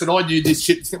host and I knew this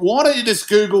shit, why don't you just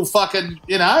Google fucking,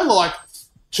 like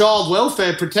child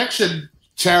welfare protection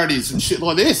charities and shit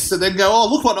like this, and then go, oh,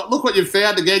 look what you've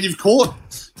found again. You've caught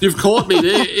me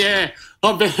there. Yeah,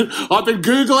 I've been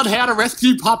googling how to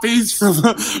rescue puppies from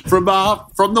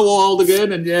the wild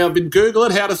again, and I've been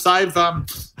googling how to save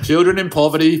children in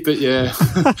poverty. But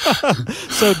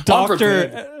so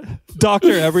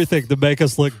doctor everything to make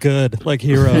us look good like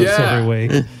heroes every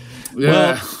week.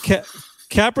 Yeah. Well,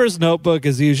 Capper's notebook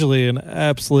is usually an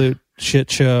absolute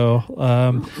shit show.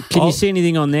 Can you see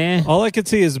anything on there? All I can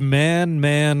see is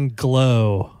man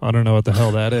glow. I don't know what the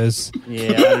hell that is.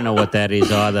 Yeah, I don't know what that is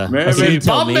either. Can you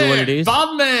tell me what it is?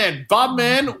 Bum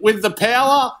man with the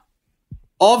power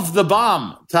of the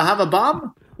bum. To have a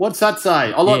bum? What's that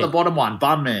say? I like the bottom one.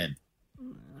 Bum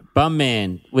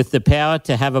man with the power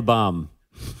to have a bum.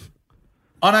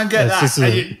 I don't get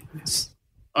that.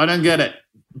 I don't get it.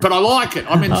 But I like it.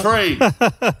 I'm intrigued.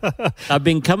 I've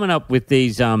been coming up with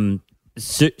these superheroes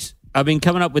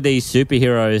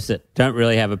that don't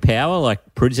really have a power,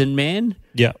 like Prison Man.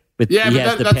 Yeah. But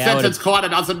that sentence kind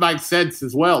of doesn't make sense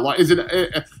as well. Like, is it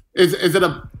a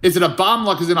bum?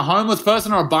 Like, is it a homeless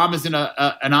person, or a bum is in an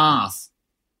ass?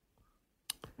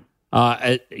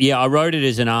 I wrote it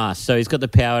as an ass. So he's got the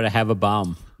power to have a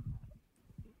bum.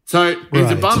 So he's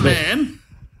a bum man.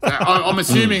 I'm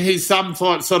assuming he's some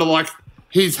sort of like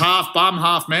he's half bum,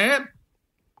 half man.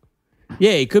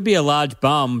 Yeah, he could be a large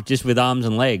bum just with arms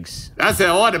and legs. That's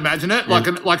how I'd imagine it. Like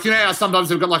how sometimes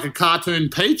they've got like a cartoon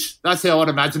peach. That's how I'd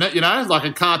imagine it. Like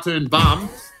a cartoon bum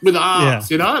with arms.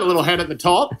 A little head at the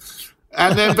top,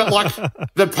 and then but like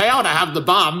the power to have the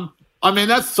bum. I mean,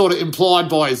 that's sort of implied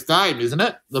by his name, isn't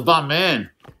it? The bum man.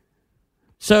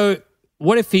 So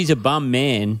what if he's a bum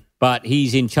man, but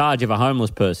he's in charge of a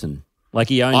homeless person? Like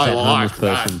he owns that homeless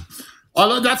person.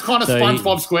 That's kind of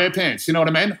SpongeBob SquarePants. You know what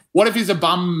I mean? What if he's a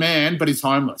bum man, but he's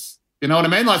homeless? You know what I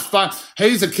mean? Like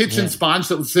he's a kitchen sponge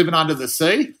that was living under the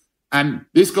sea, and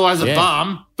this guy's a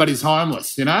bum, but he's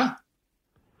homeless,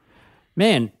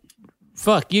 Man,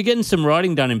 fuck, you're getting some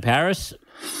writing done in Paris,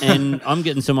 and I'm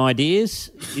getting some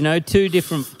ideas. Two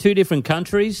different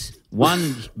countries.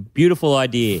 One beautiful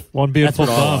idea. One beautiful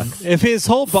bum. Like. If his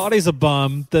whole body's a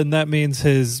bum, then that means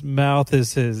his mouth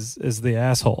is the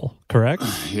asshole, correct?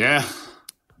 Yeah, I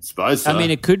suppose so. I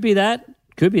mean, it could be that.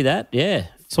 Yeah.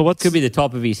 So could be the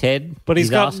top of his head, but he's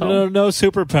got no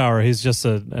superpower. He's just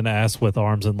an ass with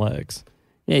arms and legs.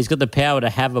 Yeah, he's got the power to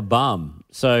have a bum.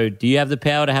 So, do you have the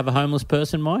power to have a homeless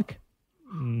person, Mike?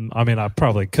 I mean, I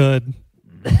probably could.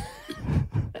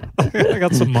 I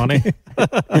got some money.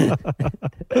 That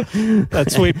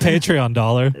sweet Patreon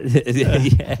dollar.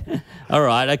 Yeah. All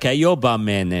right. Okay. You're bum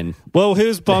man then. Well,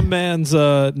 who's bum man's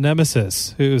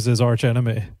nemesis? Who's his arch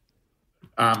enemy?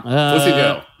 Pussy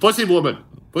girl. Pussy woman.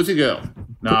 Pussy girl.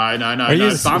 No.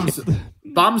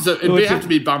 Bums. It'd have to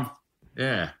be bum.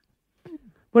 Yeah.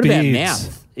 What about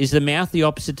mouth? Is the mouth the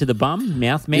opposite to the bum?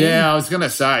 Mouth man? Yeah, I was going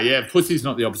to say, pussy's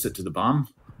not the opposite to the bum.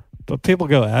 But people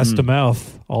go ass to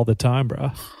mouth all the time, bro.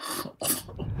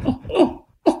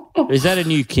 Is that a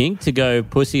new kink to go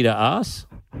pussy to ass?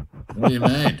 What do you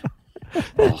mean?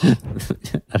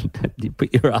 You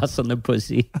put your ass on the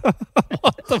pussy.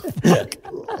 What the fuck?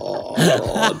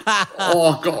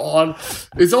 Oh God!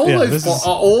 Is all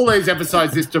these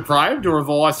episodes this depraved, or have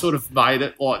I sort of made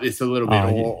it like this a little bit?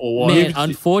 Or what? Man,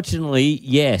 unfortunately,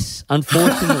 yes.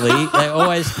 Unfortunately, they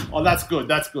always. Oh, that's good.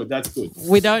 That's good. That's good.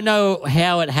 We don't know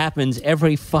how it happens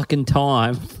every fucking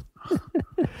time.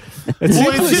 It's Well,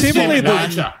 it's just seemingly human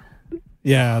nature.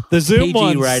 Yeah, the Zoom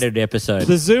ones. PG-rated episode.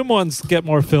 The Zoom ones get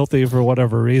more filthy for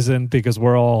whatever reason because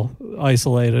we're all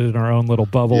isolated in our own little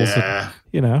bubbles. Yeah.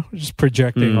 And, just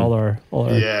projecting all our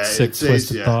sick,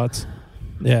 twisted thoughts.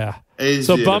 Yeah.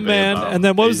 So Bum Man, and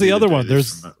then what was the other one?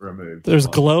 There's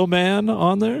Glow Man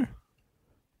on there.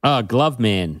 Oh, Glove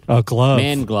Man. Oh, Glove.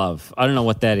 Man Glove. I don't know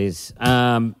what that is.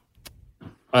 What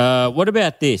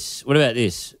about this? What about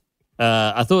this?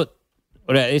 I thought.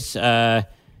 What about this?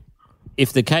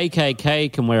 If the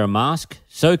KKK can wear a mask,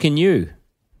 so can you.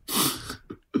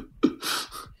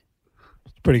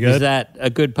 Pretty good. Is that a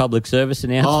good public service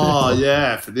announcement? Oh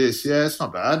yeah, for this, it's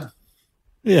not bad.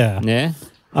 Yeah. Yeah.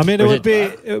 I mean, it would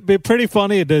be pretty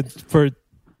funny for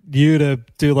you to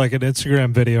do like an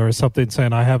Instagram video or something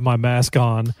saying I have my mask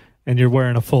on and you're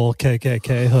wearing a full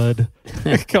KKK hood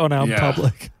going out in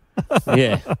public.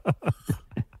 Yeah.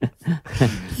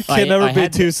 Can never be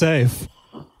too safe.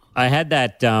 I had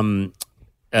that down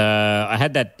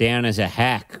as a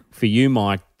hack for you,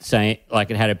 Mike, saying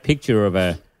like it had a picture of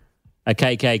a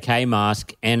KKK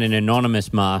mask and an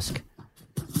anonymous mask,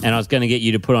 and I was going to get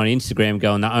you to put on Instagram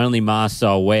going, the only masks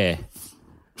I'll wear.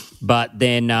 But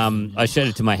then I showed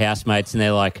it to my housemates, and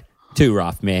they're like, too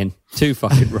rough, man. Too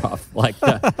fucking rough. Like,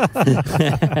 don't.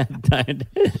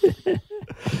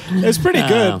 It's pretty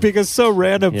good because it's so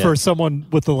random for someone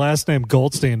with the last name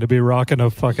Goldstein to be rocking a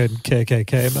fucking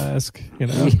KKK mask,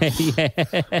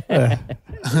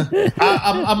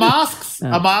 Are masks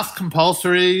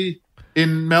compulsory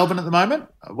in Melbourne at the moment?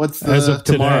 What's the as of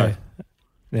tomorrow?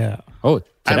 Yeah. Oh, today.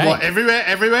 And what,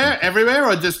 everywhere,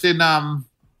 or just in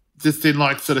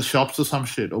like sort of shops or some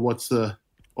shit, or what's the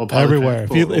or everywhere?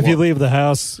 If you leave the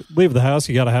house,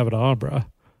 you got to have it on, bro.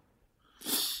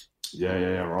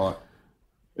 Yeah, right.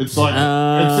 It's like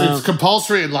it's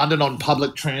compulsory in London on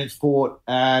public transport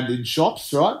and in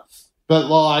shops, right? But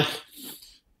like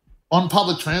on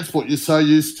public transport, you're so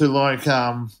used to like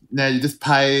now you just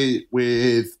pay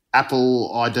with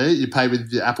Apple ID. You pay with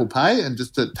your Apple Pay and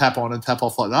just to tap on and tap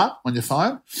off like that on your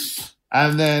phone.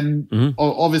 And then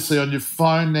obviously on your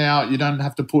phone now, you don't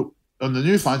have to put on the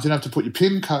new phones. You don't have to put your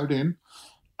PIN code in.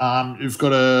 You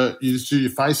just do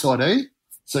your Face ID.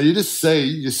 So you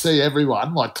see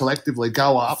everyone like collectively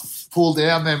go up, pull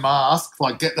down their mask,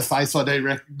 like get the Face ID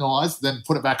recognised, then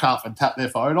put it back up and tap their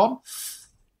phone on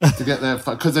to get their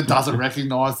because it doesn't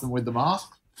recognise them with the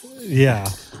mask. Yeah,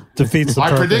 defeats the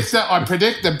purpose. I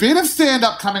predict a bit of stand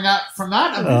up coming up from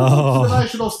that, and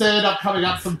motivational stand up coming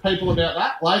up from people about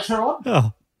that later on.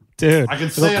 Oh, dude, I can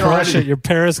see it crush already. At your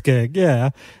Paris gig,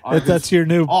 yeah, that's your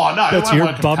new. Oh no, that's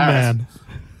your bum man.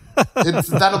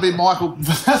 That'll be Michael.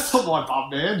 That's not my bum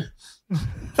man.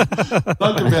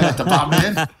 Don't compare that to bum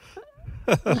man.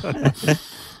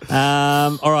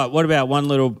 All right. What about one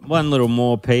little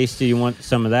more piece? Do you want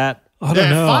some of that? I don't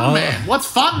know. Fun man. What's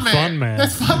fun man? Fun man.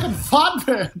 That's fucking fun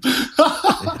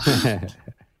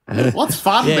man. What's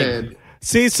fun man?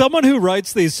 See, someone who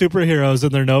writes these superheroes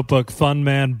in their notebook, fun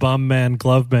man, bum man,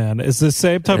 glove man, is the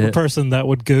same type of person that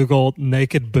would Google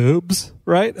naked boobs,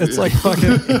 right? It's like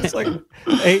fucking, it's like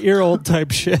 8-year-old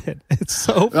type shit. It's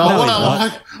so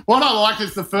funny. What I like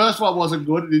is the first one wasn't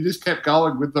good and he just kept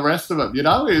going with the rest of them,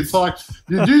 It's like,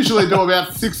 you'd usually do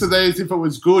about 6 of these if it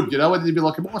was good, and you'd be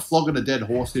like, am I flogging a dead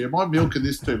horse here? Am I milking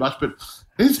this too much? But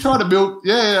he's trying to milk,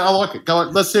 I like it. Go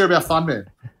on, let's hear about fun man.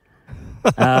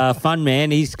 Fun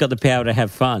man, he's got the power to have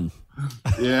fun.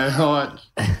 Yeah, right.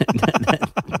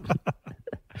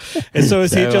 And so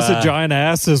is he just a giant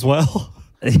ass as well?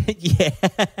 Yeah.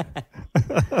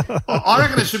 I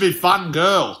reckon it should be fun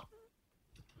girl.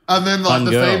 And then like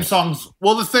the theme songs,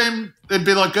 it'd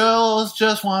be like girls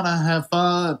just want to have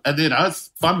fun. And it's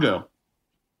fun girl.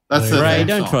 That's the Ray, theme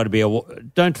don't song. try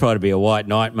to be a white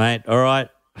knight, mate. All right.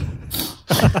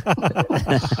 Mate,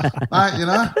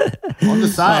 I'm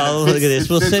just saying. Oh, look at this.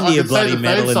 We'll send you a bloody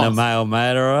medal in the mail,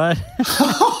 mate, all right?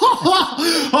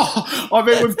 I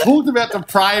mean, we've talked about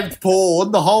depraved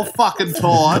porn the whole fucking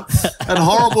time and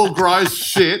horrible, gross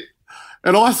shit.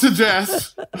 And I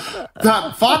suggest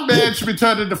that Fun Man should be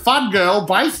turned into Fun Girl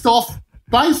based off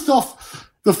based off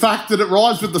the fact that it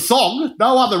rhymes with the song,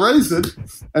 no other reason.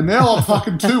 And now I'm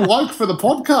fucking too woke for the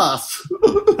podcast.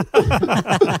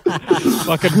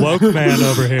 Fucking woke man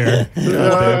over here. With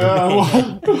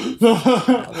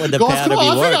the power to be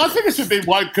woke. I think it should be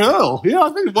woke girl. Yeah,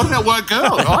 what about woke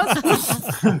girl,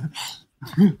 right?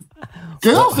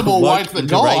 Girls are more woke than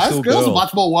guys. Girls are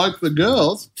much more woke than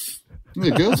girls.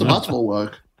 Yeah, girls are much more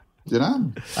woke. You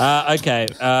know? Okay.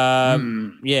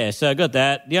 Yeah, so I got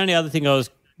that. The only other thing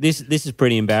this is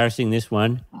pretty embarrassing, this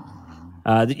one.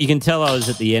 You can tell I was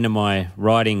at the end of my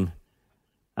writing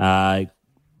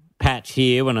patch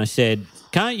here when I said,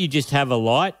 can't you just have a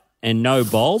light and no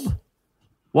bulb?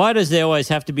 Why does there always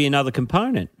have to be another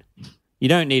component? You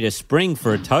don't need a spring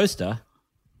for a toaster.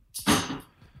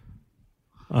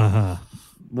 Uh-huh.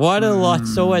 Why do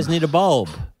lights always need a bulb?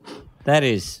 That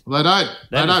is... They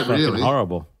don't really.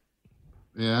 Horrible.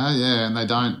 Yeah, and they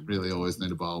don't really always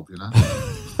need a bulb, you know.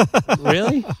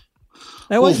 Really?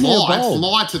 They always need a bulb.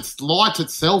 Light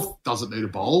itself doesn't need a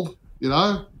bulb, you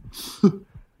know.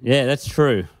 Yeah, that's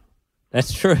true.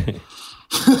 That's true.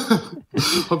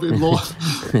 I mean,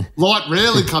 light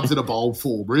rarely comes in a bulb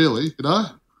form, really, you know.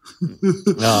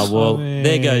 Oh, well,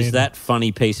 there goes that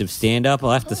funny piece of stand-up.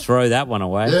 I'll have to throw that one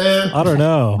away. Yeah. I don't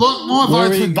know. Look, my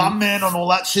vote's with Bum Man on all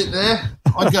that shit there.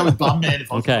 I'd go with Bum Man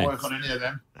if I was going to work on any of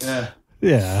them.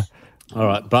 Yeah. All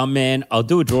right, Bum Man. I'll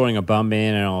do a drawing of Bum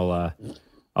Man and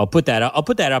I'll put that up. I'll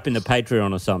put that up in the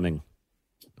Patreon or something.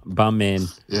 Bum Man.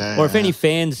 Yeah. Or if any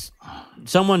fans,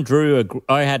 someone drew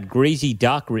I had greasy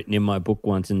duck written in my book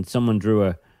once, and someone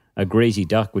drew a greasy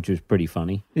duck, which was pretty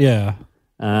funny. Yeah.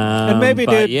 And maybe,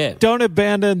 dude, don't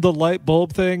abandon the light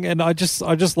bulb thing. And I just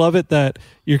love it that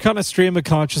you're kind of stream of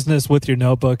consciousness with your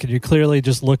notebook, and you're clearly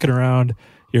just looking around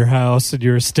your house and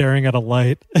you're staring at a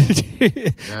light,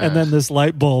 and then this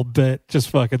light bulb bit just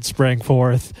fucking sprang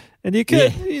forth. And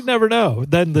you never know.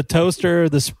 Then the toaster,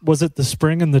 was it the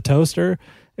spring in the toaster?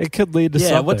 It could lead to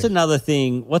something. Yeah, what's another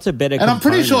thing? What's a better component? I'm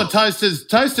pretty sure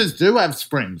toasters do have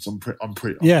springs.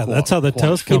 That's how the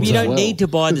toast comes out. Yeah, but you don't need to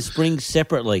buy the springs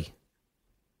separately.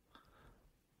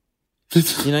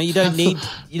 You know, you don't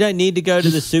need to go to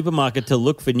the supermarket to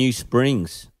look for new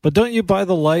springs. But don't you buy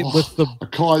the light with the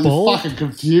bulb? You fucking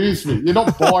confused me. You're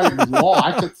not buying the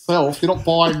light itself. You're not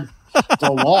buying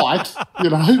the light, you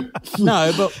know?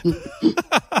 No, but...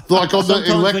 like on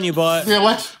sometimes when you buy...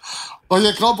 Oh,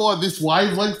 yeah, can I buy this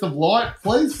wavelength of light,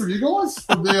 please, from you guys?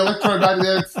 From the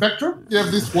electromagnetic spectrum? You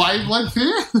have this wavelength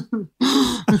here?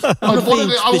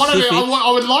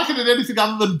 I would like it in anything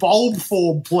other than bulb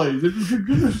form, please. If you could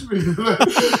give it to me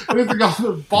anything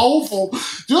other than bulb form. Do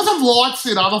you guys have lights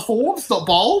in other forms, not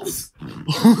bulbs?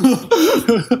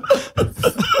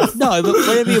 No, but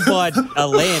whenever you buy a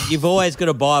lamp, you've always got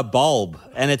to buy a bulb,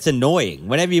 and it's annoying.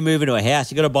 Whenever you move into a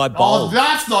house, you've got to buy bulbs. Oh,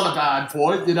 that's not a bad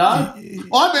point, you know? I mean,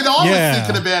 I was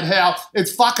thinking about how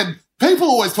it's fucking... People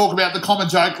always talk about the common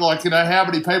joke, like, you know, how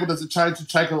many people does it take to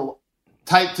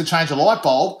change a light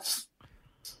bulb?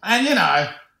 And, you know,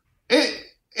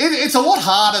 it's a lot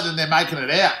harder than they're making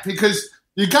it out, because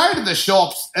you go to the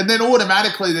shops and then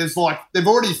automatically there's like, they've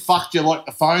already fucked you like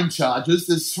the phone chargers.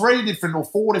 There's 3 different or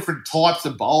 4 different types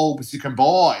of bulbs you can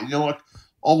buy. And you're like,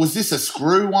 oh, was this a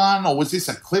screw one or was this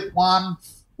a clip one?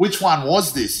 Which one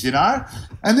was this, you know?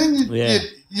 And then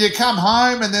you come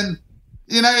home and then,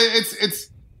 you know, it's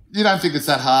you don't think it's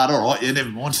that hard. All right, never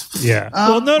mind. Yeah.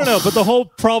 Well, no. But the whole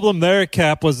problem there,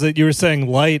 Cap, was that you were saying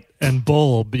light and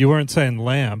bulb. You weren't saying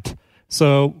lamp.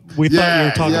 So we thought you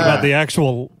were talking about the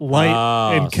actual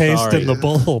light encased in the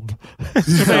bulb.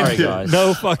 Sorry, guys.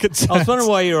 No fucking sense. I was wondering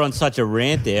why you were on such a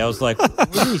rant there. I was like,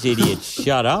 these idiots,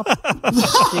 shut up.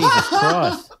 Jesus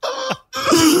Christ.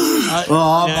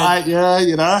 Mate,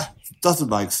 you know, it doesn't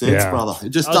make sense, brother. It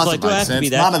just doesn't make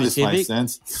sense. None of this makes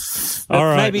sense. All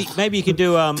right. Maybe you could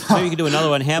do another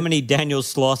one. How many Daniel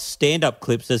Sloss stand-up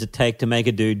clips does it take to make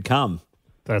a dude come?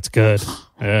 That's good.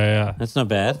 Yeah. That's not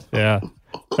bad. Yeah.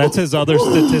 That's his other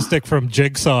statistic from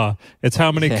Jigsaw. It's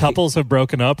how many couples have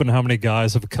broken up and how many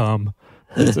guys have come.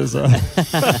 This is all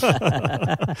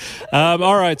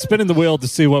right, spinning the wheel to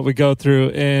see what we go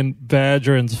through in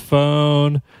Badran's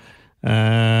phone.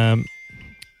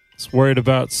 It's worried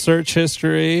about search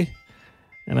history,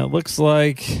 and it looks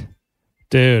like,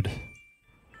 dude,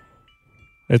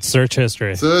 it's search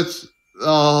history.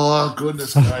 Oh,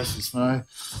 goodness gracious, mate.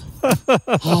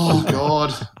 Oh,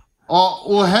 God. Oh,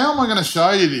 well, how am I going to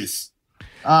show you this?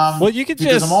 Well, you could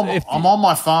because just... I'm on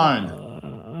my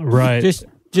phone. Right.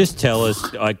 Just tell us,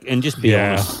 and just be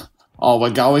honest. Oh,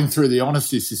 we're going through the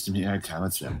honesty system here. Okay,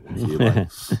 let's have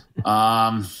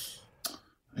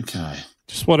okay.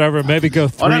 Just whatever. Maybe go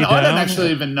 3 down. I don't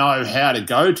actually even know how to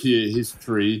go to your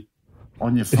history.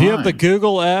 on your phone. If you have the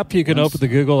Google app, you can open the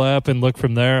Google app and look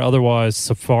from there. Otherwise,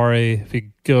 Safari, if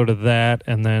you go to that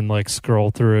and then like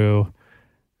scroll through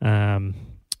on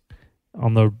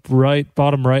the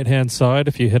bottom right-hand side,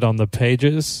 if you hit on the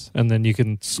pages, and then you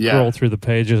can scroll through the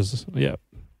pages. Yeah.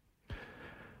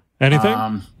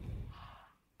 Anything?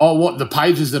 What, the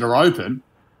pages that are open?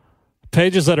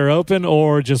 Pages that are open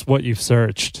or just what you've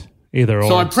searched, either or.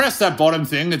 So I press that bottom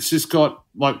thing. It's just got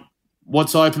like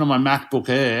what's open on my MacBook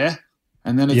Air,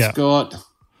 and then it's got,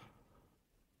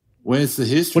 where's the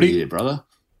history here, brother?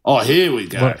 Oh, here we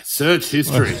go. What? Search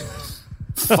history.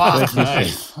 Fuck me.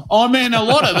 I mean, a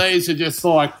lot of these are just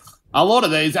like,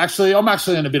 actually, I'm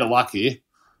actually in a bit of luck here,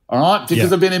 all right,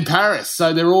 because I've been in Paris.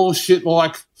 So they're all shit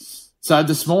like, so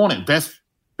this morning, best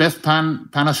pain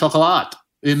au chocolat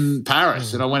in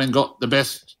Paris, and I went and got the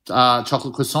best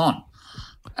chocolate croissant.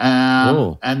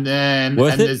 And then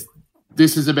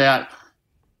this is about,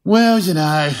 well, you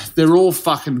know, they're all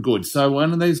fucking good. So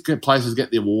when these places get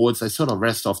the awards, they sort of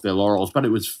rest off their laurels, but it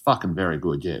was fucking very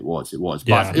good. Yeah, it was.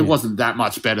 But it wasn't that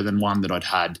much better than one that I'd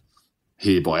had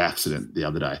here by accident the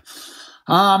other day.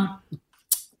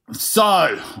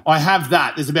 So I have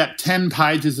that. There's about 10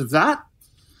 pages of that.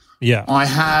 Yeah. I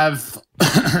have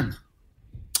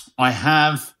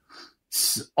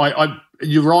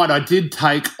you're right, I did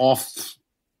take off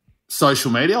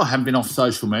social media. I haven't been off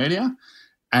social media.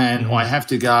 And I have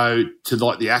to go to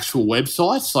like the actual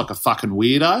websites like a fucking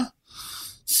weirdo.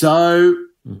 So,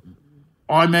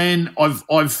 I mean, I've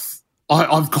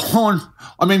gone.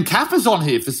 I mean, Kappa's on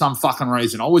here for some fucking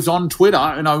reason. I was on Twitter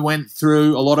and I went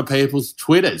through a lot of people's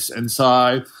Twitters, and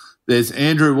so there's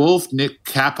Andrew Wolf, Nick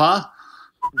Kappa.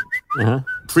 I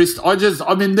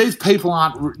mean, these people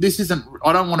aren't. This isn't.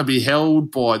 I don't want to be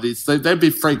held by this. They'd be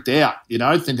freaked out, you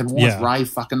know, thinking, "Why's Ray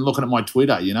fucking looking at my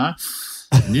Twitter?" You know.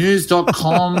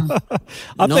 News.com.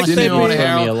 I think they'd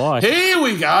be Here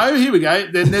we go.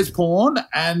 Then there's porn,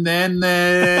 and then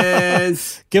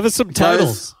there's. Give us some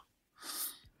titles.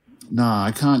 No,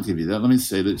 I can't give you that. Let me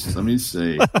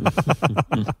see.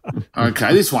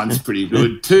 Okay, this one's pretty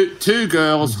good. Two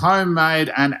girls,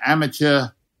 homemade and amateur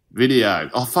video.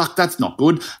 Oh, fuck, that's not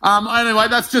good. Anyway,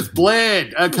 that's just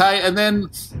blared, okay? And then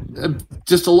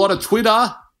just a lot of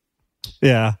Twitter.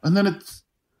 Yeah. And then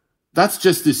that's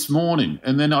just this morning,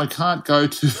 and then I can't go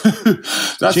to.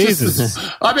 That's Jesus.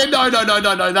 I mean, no.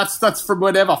 That's from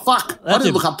whatever. Fuck. I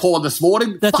didn't look up porn this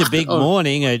morning. That's a big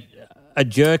morning. A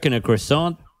jerk and a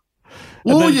croissant.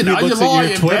 Well, you know, you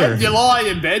lie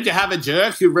in bed, you have a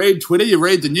jerk, you read Twitter, you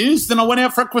read the news. Then I went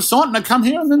out for a croissant, and I come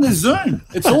here, and then there's Zoom.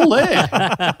 It's all there.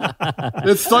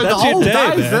 It's like the whole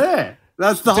day's there.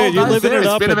 That's the whole day. You're living there. it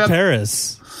up in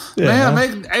Paris. Yeah. Man,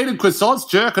 I'm eating croissants,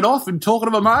 jerking off, and talking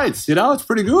to my mates. You know, it's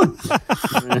pretty good. You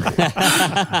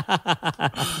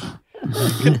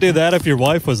could do that if your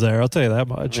wife was there. I'll tell you that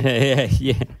much. Yeah.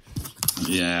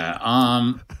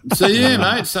 So yeah,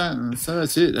 mate. So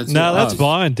that's it. That's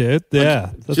fine, dude.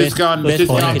 Yeah. Just going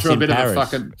through a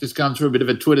bit of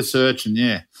a Twitter search,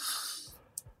 and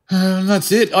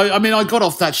that's it. I mean, I got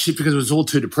off that shit because it was all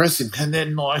too depressing, and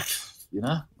then like, you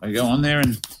know, I go on there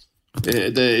and.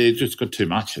 It just got too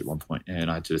much at one point,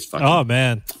 and I just fucking. Oh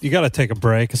man, you got to take a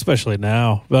break, especially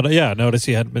now. But I noticed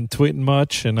you hadn't been tweeting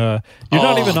much, and you're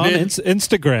not even on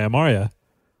Instagram, are you?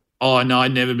 Oh no,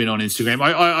 I've never been on Instagram.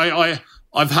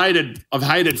 I've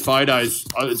hated photos.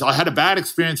 I had a bad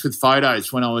experience with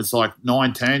photos when I was like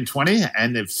 19, 20,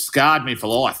 and they've scarred me for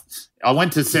life. I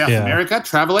went to South America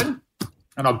traveling.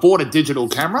 And I bought a digital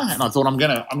camera, and I thought I'm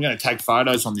gonna take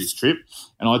photos on this trip.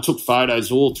 And I took photos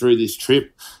all through this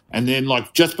trip. And then,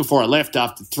 like just before I left,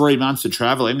 after 3 months of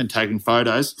traveling and taking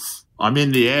photos, I'm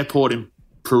in the airport in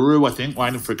Peru, I think,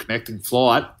 waiting for a connecting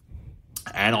flight.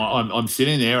 And I'm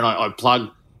sitting there, and I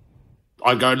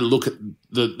go to look at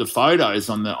the photos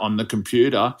on the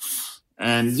computer,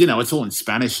 and you know it's all in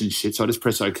Spanish and shit. So I just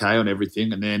press OK on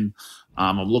everything, and then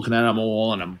I'm looking at them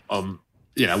all, and I'm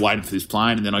you know, waiting for this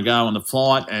plane, and then I go on the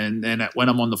flight, and then when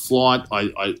I'm on the flight,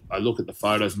 I look at the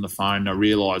photos on the phone, and I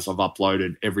realise I've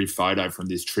uploaded every photo from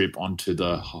this trip onto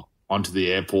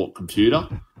the airport computer,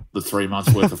 the 3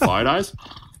 months worth of photos,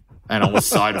 and I was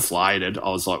so deflated. I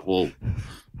was like, well,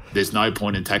 there's no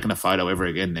point in taking a photo ever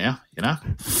again now, you know?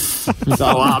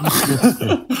 So,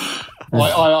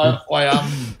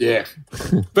 yeah.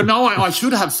 But no, I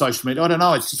should have social media. I don't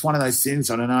know. It's just one of those things.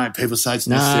 I don't know. People say it's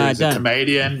necessary as a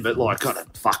comedian, but like, I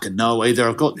don't fucking know either.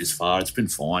 I've got this far. It's been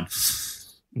fine.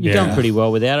 You've done pretty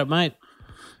well without it, mate.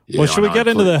 Yeah, well, should we get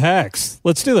into the hacks?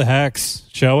 Let's do the hacks,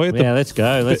 shall we? Yeah, let's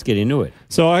go. Let's get into it.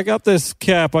 So I got this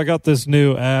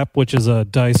new app, which is a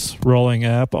dice rolling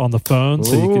app on the phone,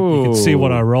 so you can see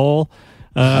what I roll.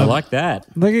 I like that.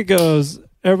 I think it goes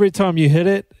every time you hit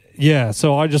it, yeah.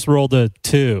 So I just rolled a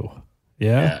 2.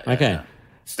 Yeah. Okay.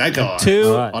 Snake eye.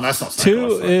 2. Right. Oh, that's not snake 2 eye,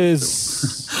 sorry.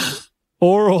 is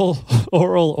oral.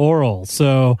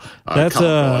 So that's come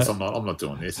on, guys, I'm not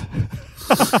doing this.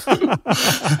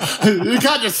 You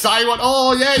can't just say what.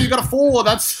 Oh yeah, you got a 4.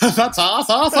 That's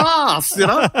ass. You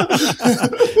know.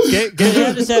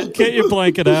 Get your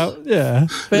blanket out. Yeah.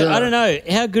 But I don't know.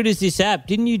 How good is this app?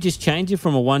 Didn't you just change it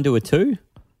from a 1 to a 2?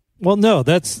 Well, no,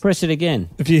 that's Press it again.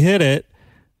 if you hit it,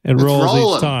 it rolls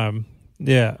rolling. each time.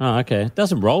 Yeah. Oh, okay. It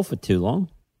doesn't roll for too long.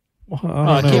 I Oh,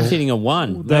 don't it know. keeps hitting a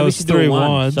 1. That Maybe we was should do 3 a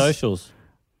 1. ones. Socials.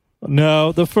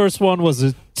 No, the first one was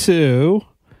a 2.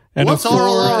 And What's a 4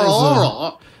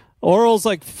 oral? Oral's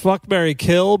like fuck, marry,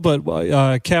 kill, but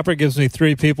Capra gives me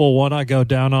 3 people. One I go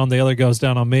down on, the other goes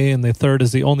down on me, and the third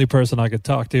is the only person I could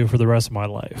talk to for the rest of my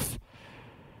life.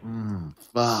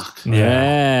 Fuck.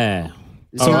 Yeah.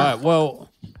 All right. Well,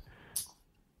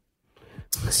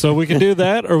 So we can do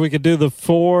that, or we could do the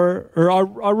 4. Or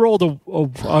I rolled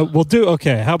we'll do,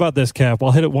 okay, how about this, Cap?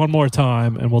 I'll hit it one more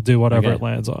time, and we'll do whatever Okay. it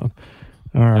lands on.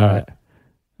 All right.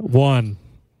 1.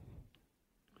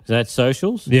 is that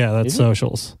socials? Yeah, that's Is it?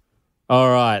 socials. All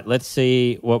right. Let's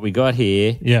see what we got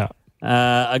here. Yeah.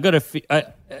 I got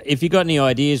if you got any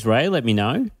ideas, Ray, let me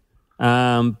know.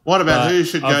 What about who you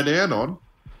should go down on?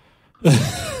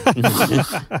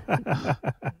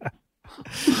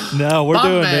 No, we're Bum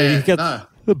doing man. you get No.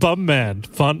 the bum man.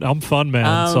 I'm fun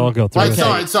man, so I'll go through Wait, it.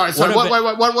 Okay. sorry.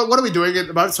 What What are we doing at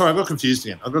the moment? Sorry, I got confused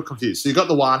again. So you got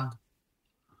the 1.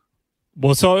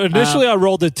 Well, so initially I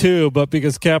rolled a 2, but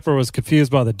because Capper was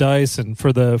confused by the dice, and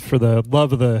for the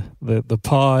love of the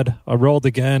pod, I rolled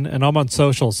again, and I'm on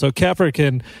social. So Capper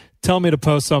can tell me to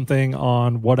post something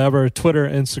on whatever, Twitter,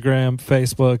 Instagram,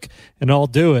 Facebook, and I'll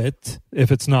do it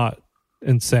if it's not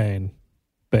insane,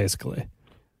 basically.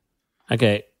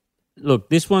 Okay. Look,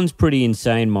 this one's pretty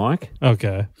insane, Mike.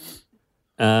 Okay.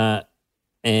 And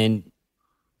I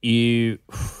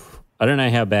don't know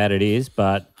how bad it is,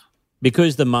 but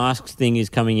because the masks thing is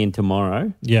coming in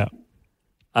tomorrow, Yeah.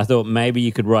 I thought maybe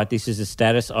you could write this as a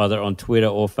status either on Twitter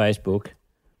or Facebook.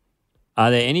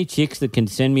 Are there any chicks that can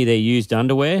send me their used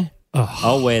underwear?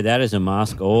 I'll wear that as a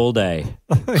mask all day.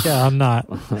 Yeah, I'm not.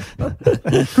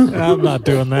 I'm not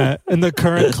doing that in the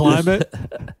current climate.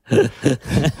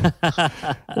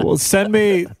 Well, send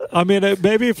me. I mean,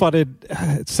 maybe if I did,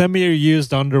 send me your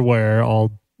used underwear.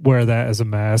 I'll wear that as a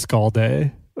mask all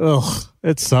day. Ugh,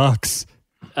 it sucks.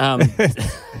 It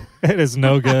is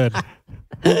no good.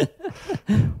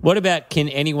 What about, can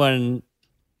anyone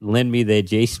lend me their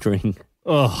G-string?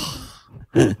 Ugh.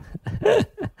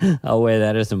 I'll wear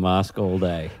that as a mask all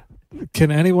day.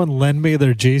 Can anyone lend me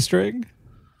their G-string?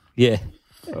 Yeah.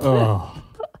 Oh.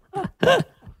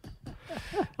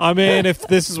 I mean, if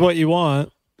this is what you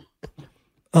want.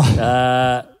 What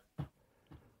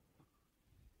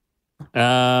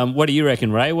do you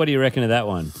reckon, Ray? What do you reckon of that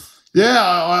one? Yeah,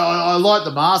 I like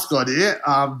the mask idea.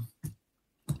 I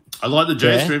like the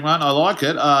G-string one. I like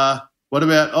it. What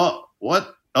about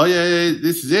what? Oh yeah,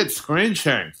 this is it. Screen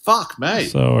sharing. Fuck me.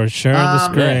 So we're sharing the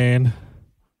screen.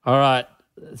 All right.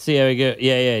 Let's see how we go.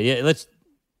 Yeah. Let's.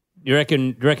 You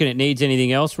reckon it needs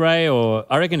anything else, Ray? Or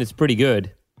I reckon it's pretty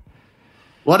good.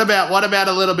 What about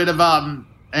a little bit of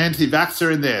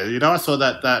anti-vaxxer in there? You know, I saw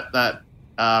that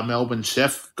Melbourne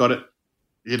chef got it.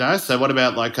 You know, so what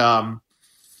about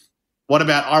what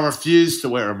about I refuse to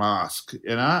wear a mask?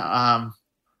 You know,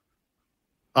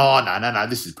 no,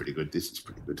 this is pretty good.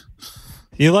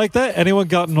 You like that? Anyone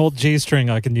got an old G-string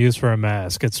I can use for a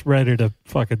mask? It's ready to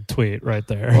fucking tweet right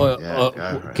there.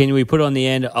 Can we put on the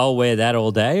end, I'll wear that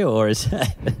all day? Or is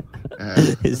that,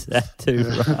 is that too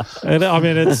rough? I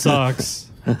mean, it sucks.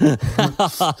 All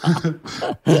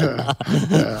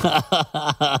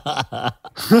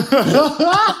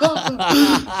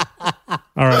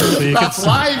right, so you That's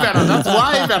way better. That's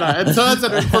way better. It turns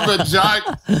it from a joke.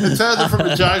 It turns it from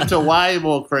a joke to way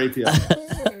more creepier.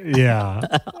 Yeah.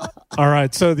 All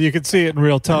right, so you can see it in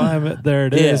real time. There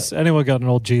it is. Anyone got an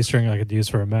old G-string I could use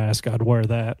for a mask? I'd wear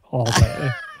that all day.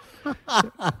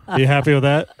 You happy with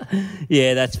that?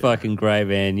 Yeah, that's fucking great,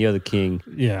 man. You're the king.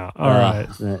 Yeah. All right.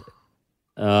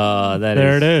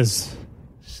 There it is.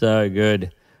 So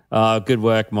good. Good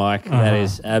work, Mike. That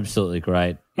is absolutely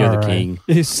great. You're the king.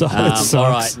 It sucks. All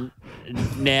right.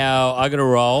 Now I got to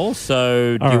roll.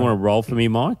 So do you want to roll for me,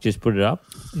 Mike? Just put it up.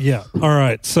 Yeah. All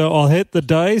right. So I'll hit the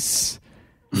dice.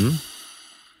 And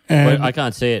Wait, I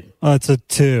can't see it. It's a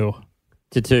 2.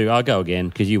 To 2. I'll go again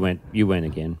because you went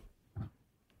again.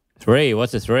 3.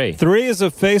 What's a 3? 3 is a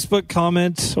Facebook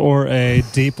comment or a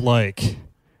deep like.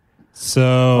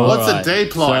 So What's Alright, a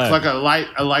deep like? so- Like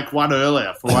a like one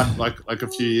earlier for one like a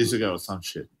few years ago or some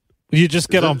shit. you just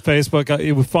get on Facebook.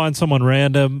 You would find someone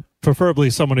random, preferably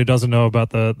someone who doesn't know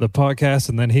about the podcast,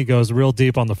 and then he goes real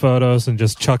deep on the photos and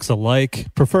just chucks a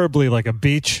like, preferably like a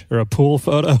beach or a pool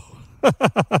photo.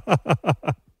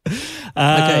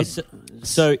 Okay,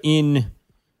 so in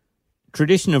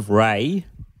tradition of Ray,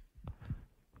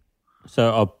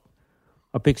 so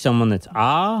I'll pick someone that's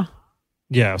R.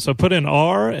 Yeah, so put in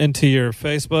R into your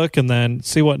Facebook and then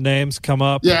see what names come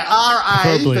up. Yeah, R.A.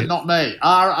 Preferably- but not me.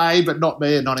 R.A. but not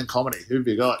me and not in comedy. Who have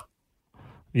you got?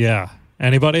 Yeah.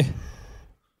 Anybody?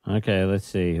 Okay, let's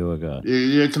see who I got.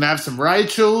 You can have some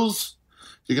Rachels.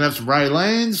 You can have some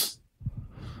Raylene's.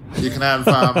 You can have...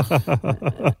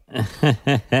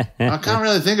 I can't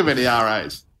really think of any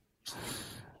R.A.'s.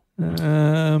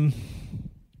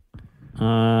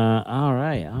 All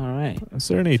right. Is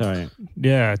there any? Sorry.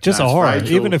 Yeah, just That's R.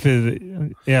 Rachel. Even if it,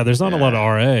 yeah, there's not a lot of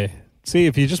RA. See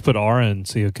if you just put R in,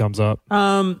 see who comes up.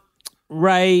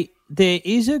 Ray, there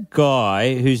is a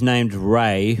guy who's named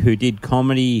Ray who did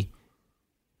comedy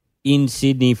in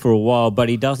Sydney for a while, but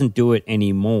he doesn't do it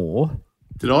anymore.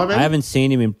 Did I, man? I haven't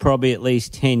seen him in probably at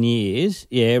least 10 years.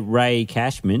 Yeah, Ray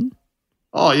Cashman.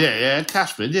 Oh, yeah,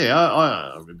 Cashman. Yeah,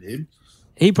 I remember him.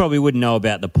 He probably wouldn't know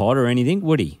about the pod or anything,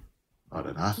 would he? I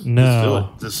don't know.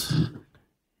 No. Let's do it.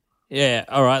 Yeah,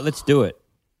 all right, let's do it.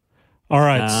 All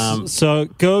right, so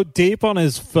go deep on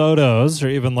his photos, or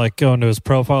even like go into his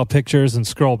profile pictures and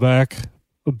scroll back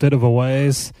a bit of a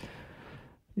ways.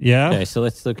 Yeah, Okay, so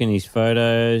let's look in his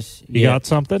photos. you got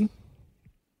something?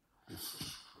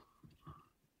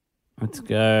 Let's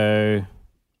go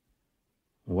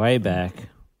way back.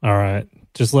 All right,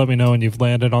 just let me know when you've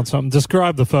landed on something.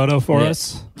 Describe the photo for Yeah.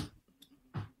 us.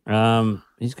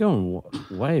 He's going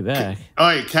way back.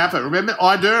 Oh, Kappa.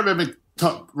 I do remember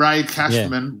Ray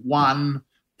Cashman won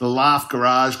the Laugh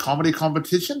Garage comedy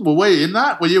competition. Were we in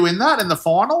that? Were you in that in the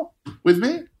final with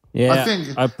me? Yeah, I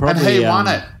think. I probably, and he won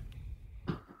it.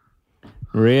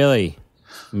 Really?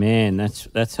 Man,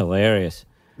 that's hilarious.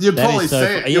 You'll that probably is so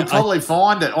see it. fu- You'll yeah, probably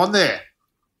find it on there.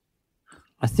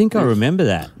 I think I remember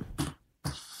that.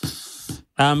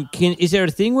 Is there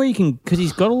a thing where you can? Because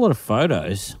he's got a lot of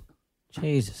photos.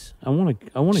 Jesus, I want to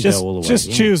go all the way.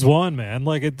 Just choose one, man.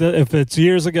 Like if it's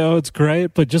years ago, it's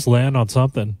great, but just land on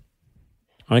something.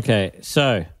 Okay,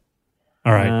 so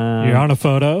All right, you're on a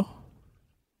photo.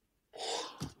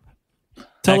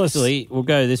 we'll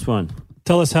go this one.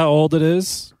 Tell us how old it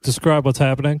is. Describe what's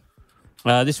happening.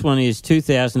 This one is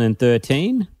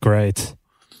 2013. Great.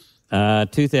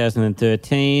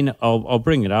 2013. I'll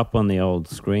bring it up on the old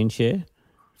screen share.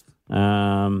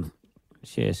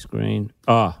 Share screen.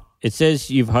 Oh, it says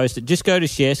you've hosted. Just go to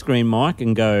share screen, Mike,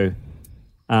 and go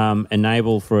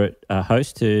enable for it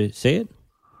host to see it.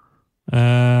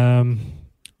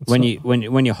 When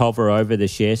you hover over the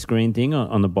share screen thing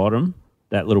on the bottom,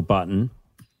 that little button,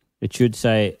 it should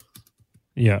say.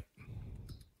 Yeah.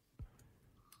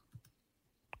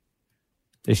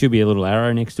 There should be a little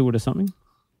arrow next to it or something,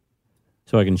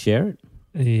 so I can share it.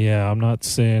 Yeah, I'm not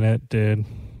seeing it, dude.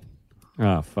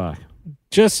 Oh fuck.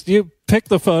 Just you pick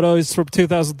the photos from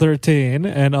 2013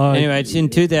 and Anyway, it's in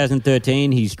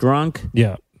 2013. He's drunk.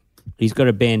 Yeah. He's got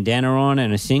a bandana on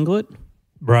and a singlet.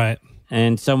 Right.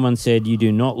 And someone said, "You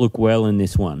do not look well in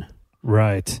this one."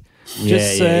 Right. Yeah,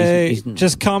 Just say, he's-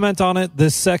 just comment on it.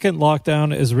 This second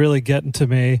lockdown is really getting to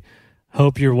me.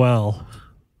 Hope you're well.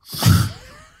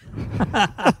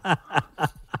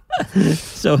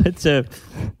 So it's a.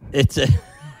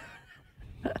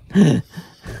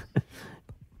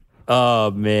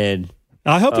 Oh man.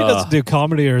 I hope he doesn't do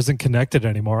comedy or isn't connected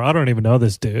anymore. I don't even know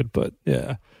this dude, but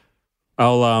yeah.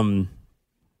 The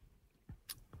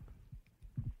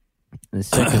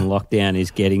second lockdown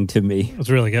is getting to me. It's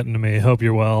really getting to me. Hope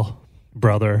you're well,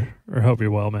 brother, or hope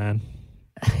you're well, man.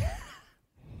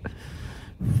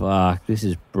 Fuck, this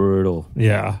is brutal.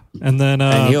 Yeah. And then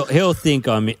And he'll think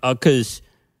I'm because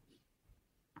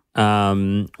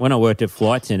when I worked at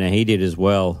Flight Centre, he did as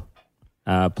well.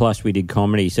 Plus, we did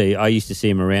comedy, so I used to see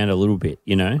him around a little bit,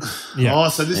 you know. yeah. Oh,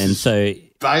 so this And is so,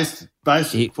 based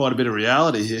on quite a bit of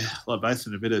reality here, like based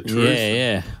on a bit of truth.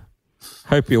 yeah.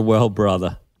 Hope you're well,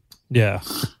 brother. Yeah.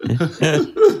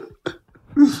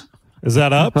 Is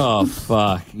that up? Oh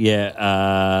fuck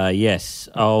yeah. Yes.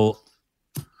 I'll.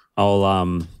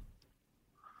 Oh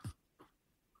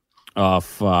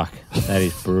fuck, that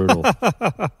is brutal.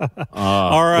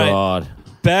 All right. God.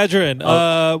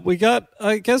 Badran, we got,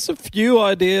 I guess, a few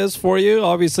ideas for you.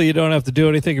 Obviously, you don't have to do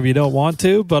anything if you don't want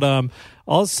to, but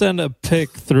I'll send a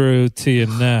pic through to you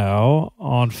now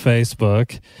on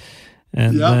Facebook.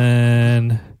 And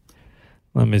then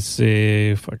Let me see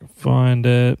if I can find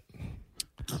it.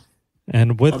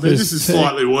 And with this is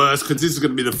slightly worse because this is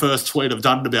going to be the first tweet I've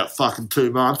done in about fucking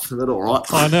 2 months. Is that all right?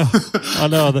 I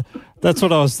know. That's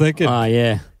what I was thinking. Oh,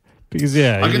 yeah. Because,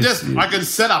 I can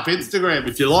set up Instagram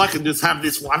if you like and just have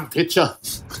this one picture.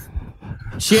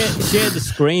 Share the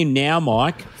screen now,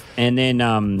 Mike, and then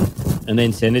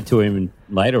send it to him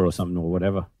later or something or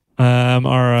whatever. All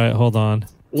right, hold on.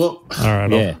 Well, all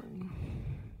right. Yeah.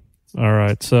 All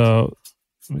right, so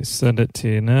let me send it to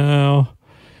you now.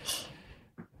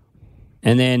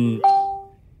 And then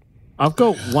I've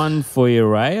got one for you,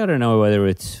 Ray. I don't know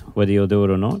whether you'll do it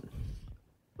or not.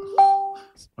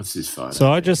 What's this photo?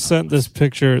 So I just sent this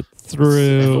picture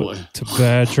through to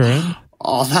Badran.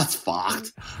 Oh, that's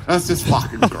fucked. That's just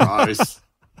fucking gross.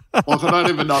 Like, I don't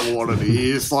even know what it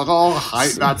is. Like, I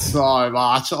hate that so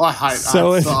much. I hate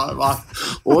that so much.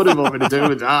 What do you want me to do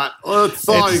with that? Oh, it's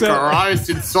so gross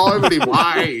in so many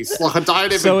ways. Like, I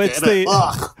don't even get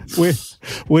it.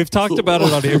 We've talked about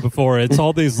it on here before. It's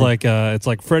all these it's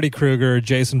like Freddy Krueger,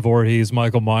 Jason Voorhees,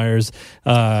 Michael Myers,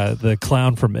 the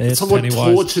clown from It, it's like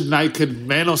Pennywise. Tortured naked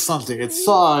men or something. It's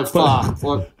so fucked.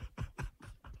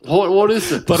 Like, what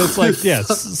is it? But it's like,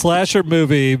 slasher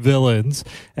movie villains.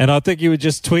 And I think you would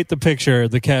just tweet the picture.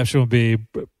 The caption would be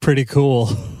pretty cool.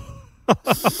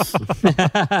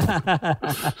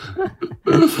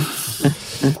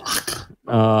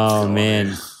 Oh,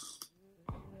 man.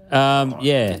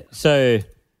 Yeah. So,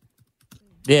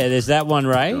 yeah, there's that one,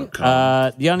 Ray.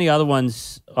 The only other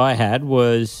ones I had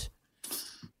was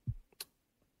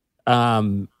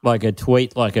like a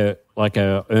tweet, like a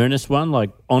earnest one,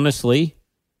 like, honestly,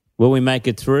 will we make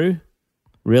it through?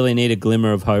 Really need a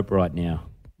glimmer of hope right now.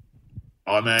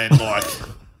 I mean, like,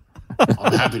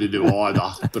 I'm happy to do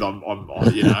either, but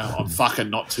I'm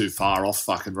fucking not too far off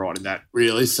fucking writing that,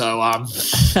 really. So writing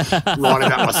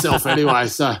that myself anyway.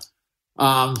 So,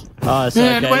 man,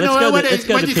 okay. Let's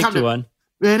go to the picture one.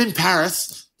 Man, in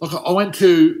Paris, like I went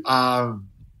to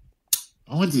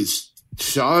this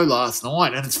show last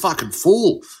night, and it's fucking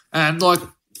full. And like,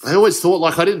 I always thought,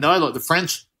 like, I didn't know, like, the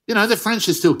French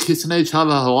are still kissing each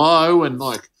other hello, and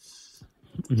like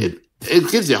it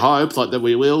gives you hope, like, that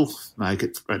we will make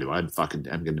it. Anyway, I'm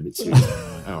getting a bit serious.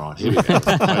 All right, here we go.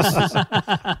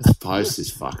 Let's post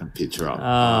this fucking picture up.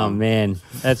 Oh man,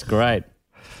 that's great.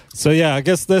 So yeah, I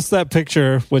guess that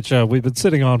picture, which we've been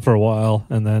sitting on for a while,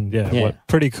 and then what,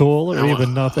 pretty cool or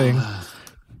even nothing?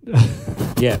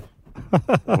 Yeah.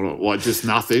 What? Just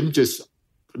nothing? Just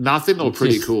nothing, or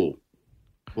pretty cool?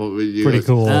 What were you? Pretty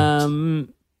cool.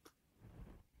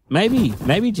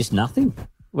 Maybe just nothing.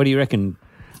 What do you reckon?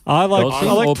 I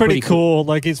like pretty cool.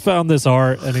 Like, he's found this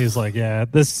art, and he's like,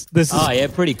 this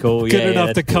is pretty cool. Good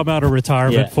enough to come out of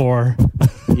retirement for.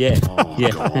 Yeah.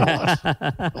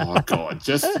 Oh god,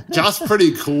 just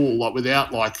pretty cool. Like,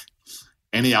 without like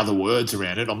any other words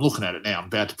around it. I'm looking at it now. I'm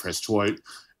about to press tweet.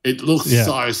 It looks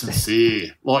so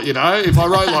sincere. Like, if I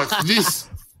wrote like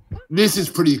this is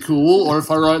pretty cool, or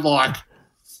if I wrote like.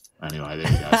 Anyway,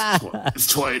 there you go.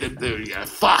 It's tweeted. There we go.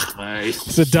 Fuck me.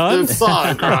 Is it done? It's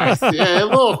so gross. Yeah,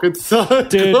 look, it's so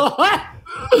Dude.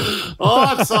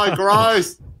 Oh, it's so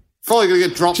gross. Probably going to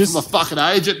get dropped from the fucking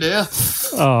agent now.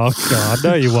 Oh, God.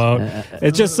 No, you won't.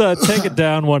 It's just take it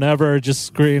down whenever. We'll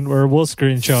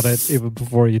screenshot it even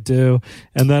before you do.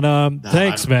 And then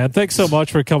thanks, man. Thanks so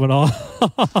much for coming on.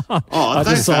 I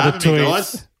just saw the tweet.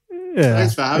 Guys. Yeah,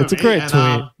 thanks for having me. It's a great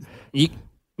tweet.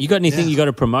 You got anything you got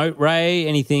to promote, Ray?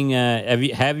 Anything?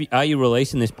 Are you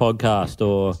releasing this podcast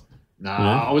or? No,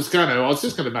 I was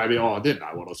just going to maybe. I didn't know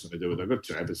what I was going to do with it. I got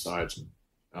 2 episodes. And,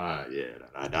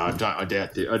 I doubt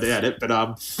it. But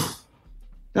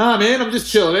no, man, I'm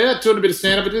just chilling out, doing a bit of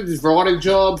stand up. I did this writing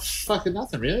job. Fucking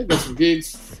nothing really. Got some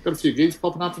gigs. Got a few gigs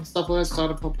popping up and stuff like that.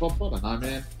 Starting to pop up. I don't know,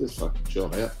 man. Just fucking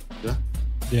chilling out.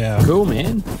 Yeah. Cool,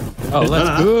 man. Oh,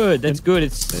 that's good. That's good.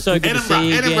 It's so good to see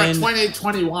you again. Edinburgh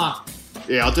 2021.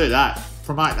 Yeah, I'll do that.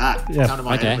 Promote that. Yeah. Come to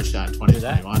my Edinburgh show in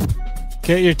 2021.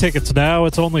 Get your tickets now.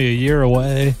 It's only a year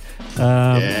away.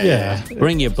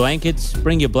 Bring your blankets. And,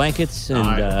 no. There's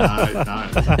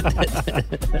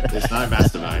no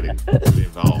masturbating to be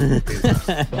involved.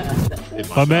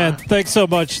 My man, thanks so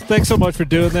much. Thanks so much for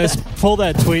doing this. Pull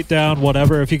that tweet down,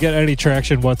 whatever. If you get any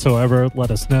traction whatsoever, let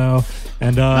us know.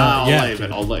 And I'll leave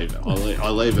it.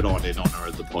 I'll leave it on in honor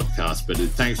of the podcast. But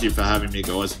thank you for having me,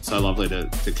 guys. It's so lovely to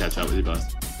catch up with you both.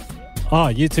 Oh,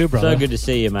 you too, brother. So good to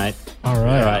see you, mate. All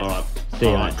right. All right. See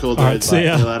you, mate. Cool, dude. All right, see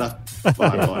ya. See you later.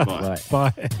 Bye.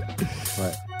 Bye.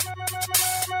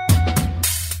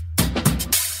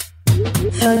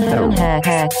 Phone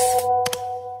hacks.